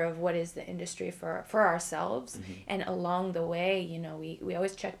ladder of what is the industry for ourselves. And along the way, you know, we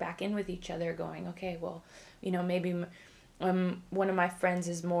always check back in with each other going, okay, well, you know, maybe one of my friends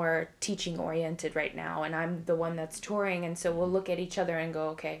is more teaching oriented right now, and I'm the one that's touring, and so we'll look at each other and go,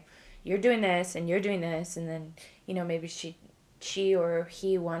 okay, you're doing this and you're doing this, and then, you know, maybe she or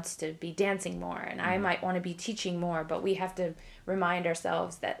he wants to be dancing more, and I might want to be teaching more, but we have to remind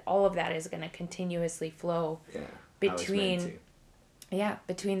ourselves that all of that is going to continuously flow between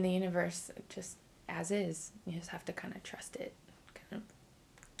the universe, just as is. You just have to kind of trust it, kind of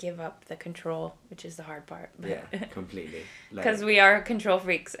give up the control, which is the hard part. Yeah, completely. Because we are control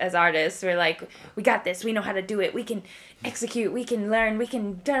freaks as artists. We're like, we got this, we know how to do it, we can execute, we can learn, we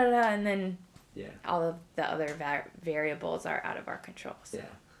can da-da-da, and then all of the other variables are out of our control. So. Yeah.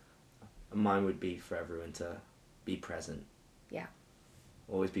 Mine would be for everyone to be present. Yeah.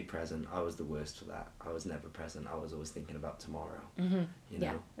 Always be present. I was the worst for that. I was never present. I was always thinking about tomorrow. Mm-hmm. You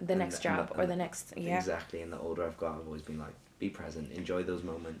know? The next job or the next... Yeah. Exactly. And the older I've got, I've always been like, be present. Enjoy those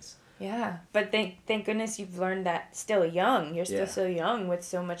moments. Yeah. But thank goodness you've learned that still young. You're still so young with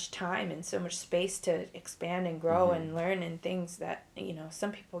so much time and so much space to expand and grow and learn, and things that, you know,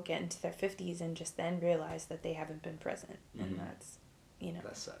 some people get into their 50s and just then realize that they haven't been present. And that's, you know...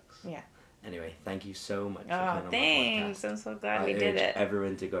 That sucks. Yeah. Anyway, thank you so much for coming on my thanks. podcast. I'm so glad we did it.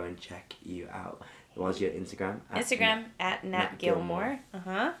 Everyone to go and check you out. What's your Instagram? At Nat Gilmore.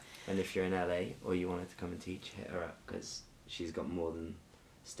 And if you're in LA or you wanted to come and teach, hit her up, because she's got more than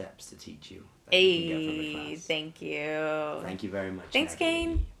steps to teach you. That you can get from the class. Thank you. Thank you very much. Thanks,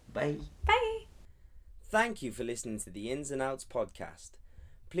 Kane. Bye. Bye. Thank you for listening to the Ins and Outs podcast.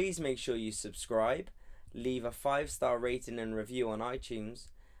 Please make sure you subscribe, leave a 5-star rating and review on iTunes,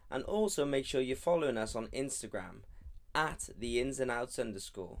 and also make sure you're following us on Instagram at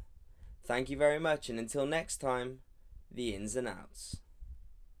 @theinsandouts_. Thank you very much, and until next time, the Ins and Outs.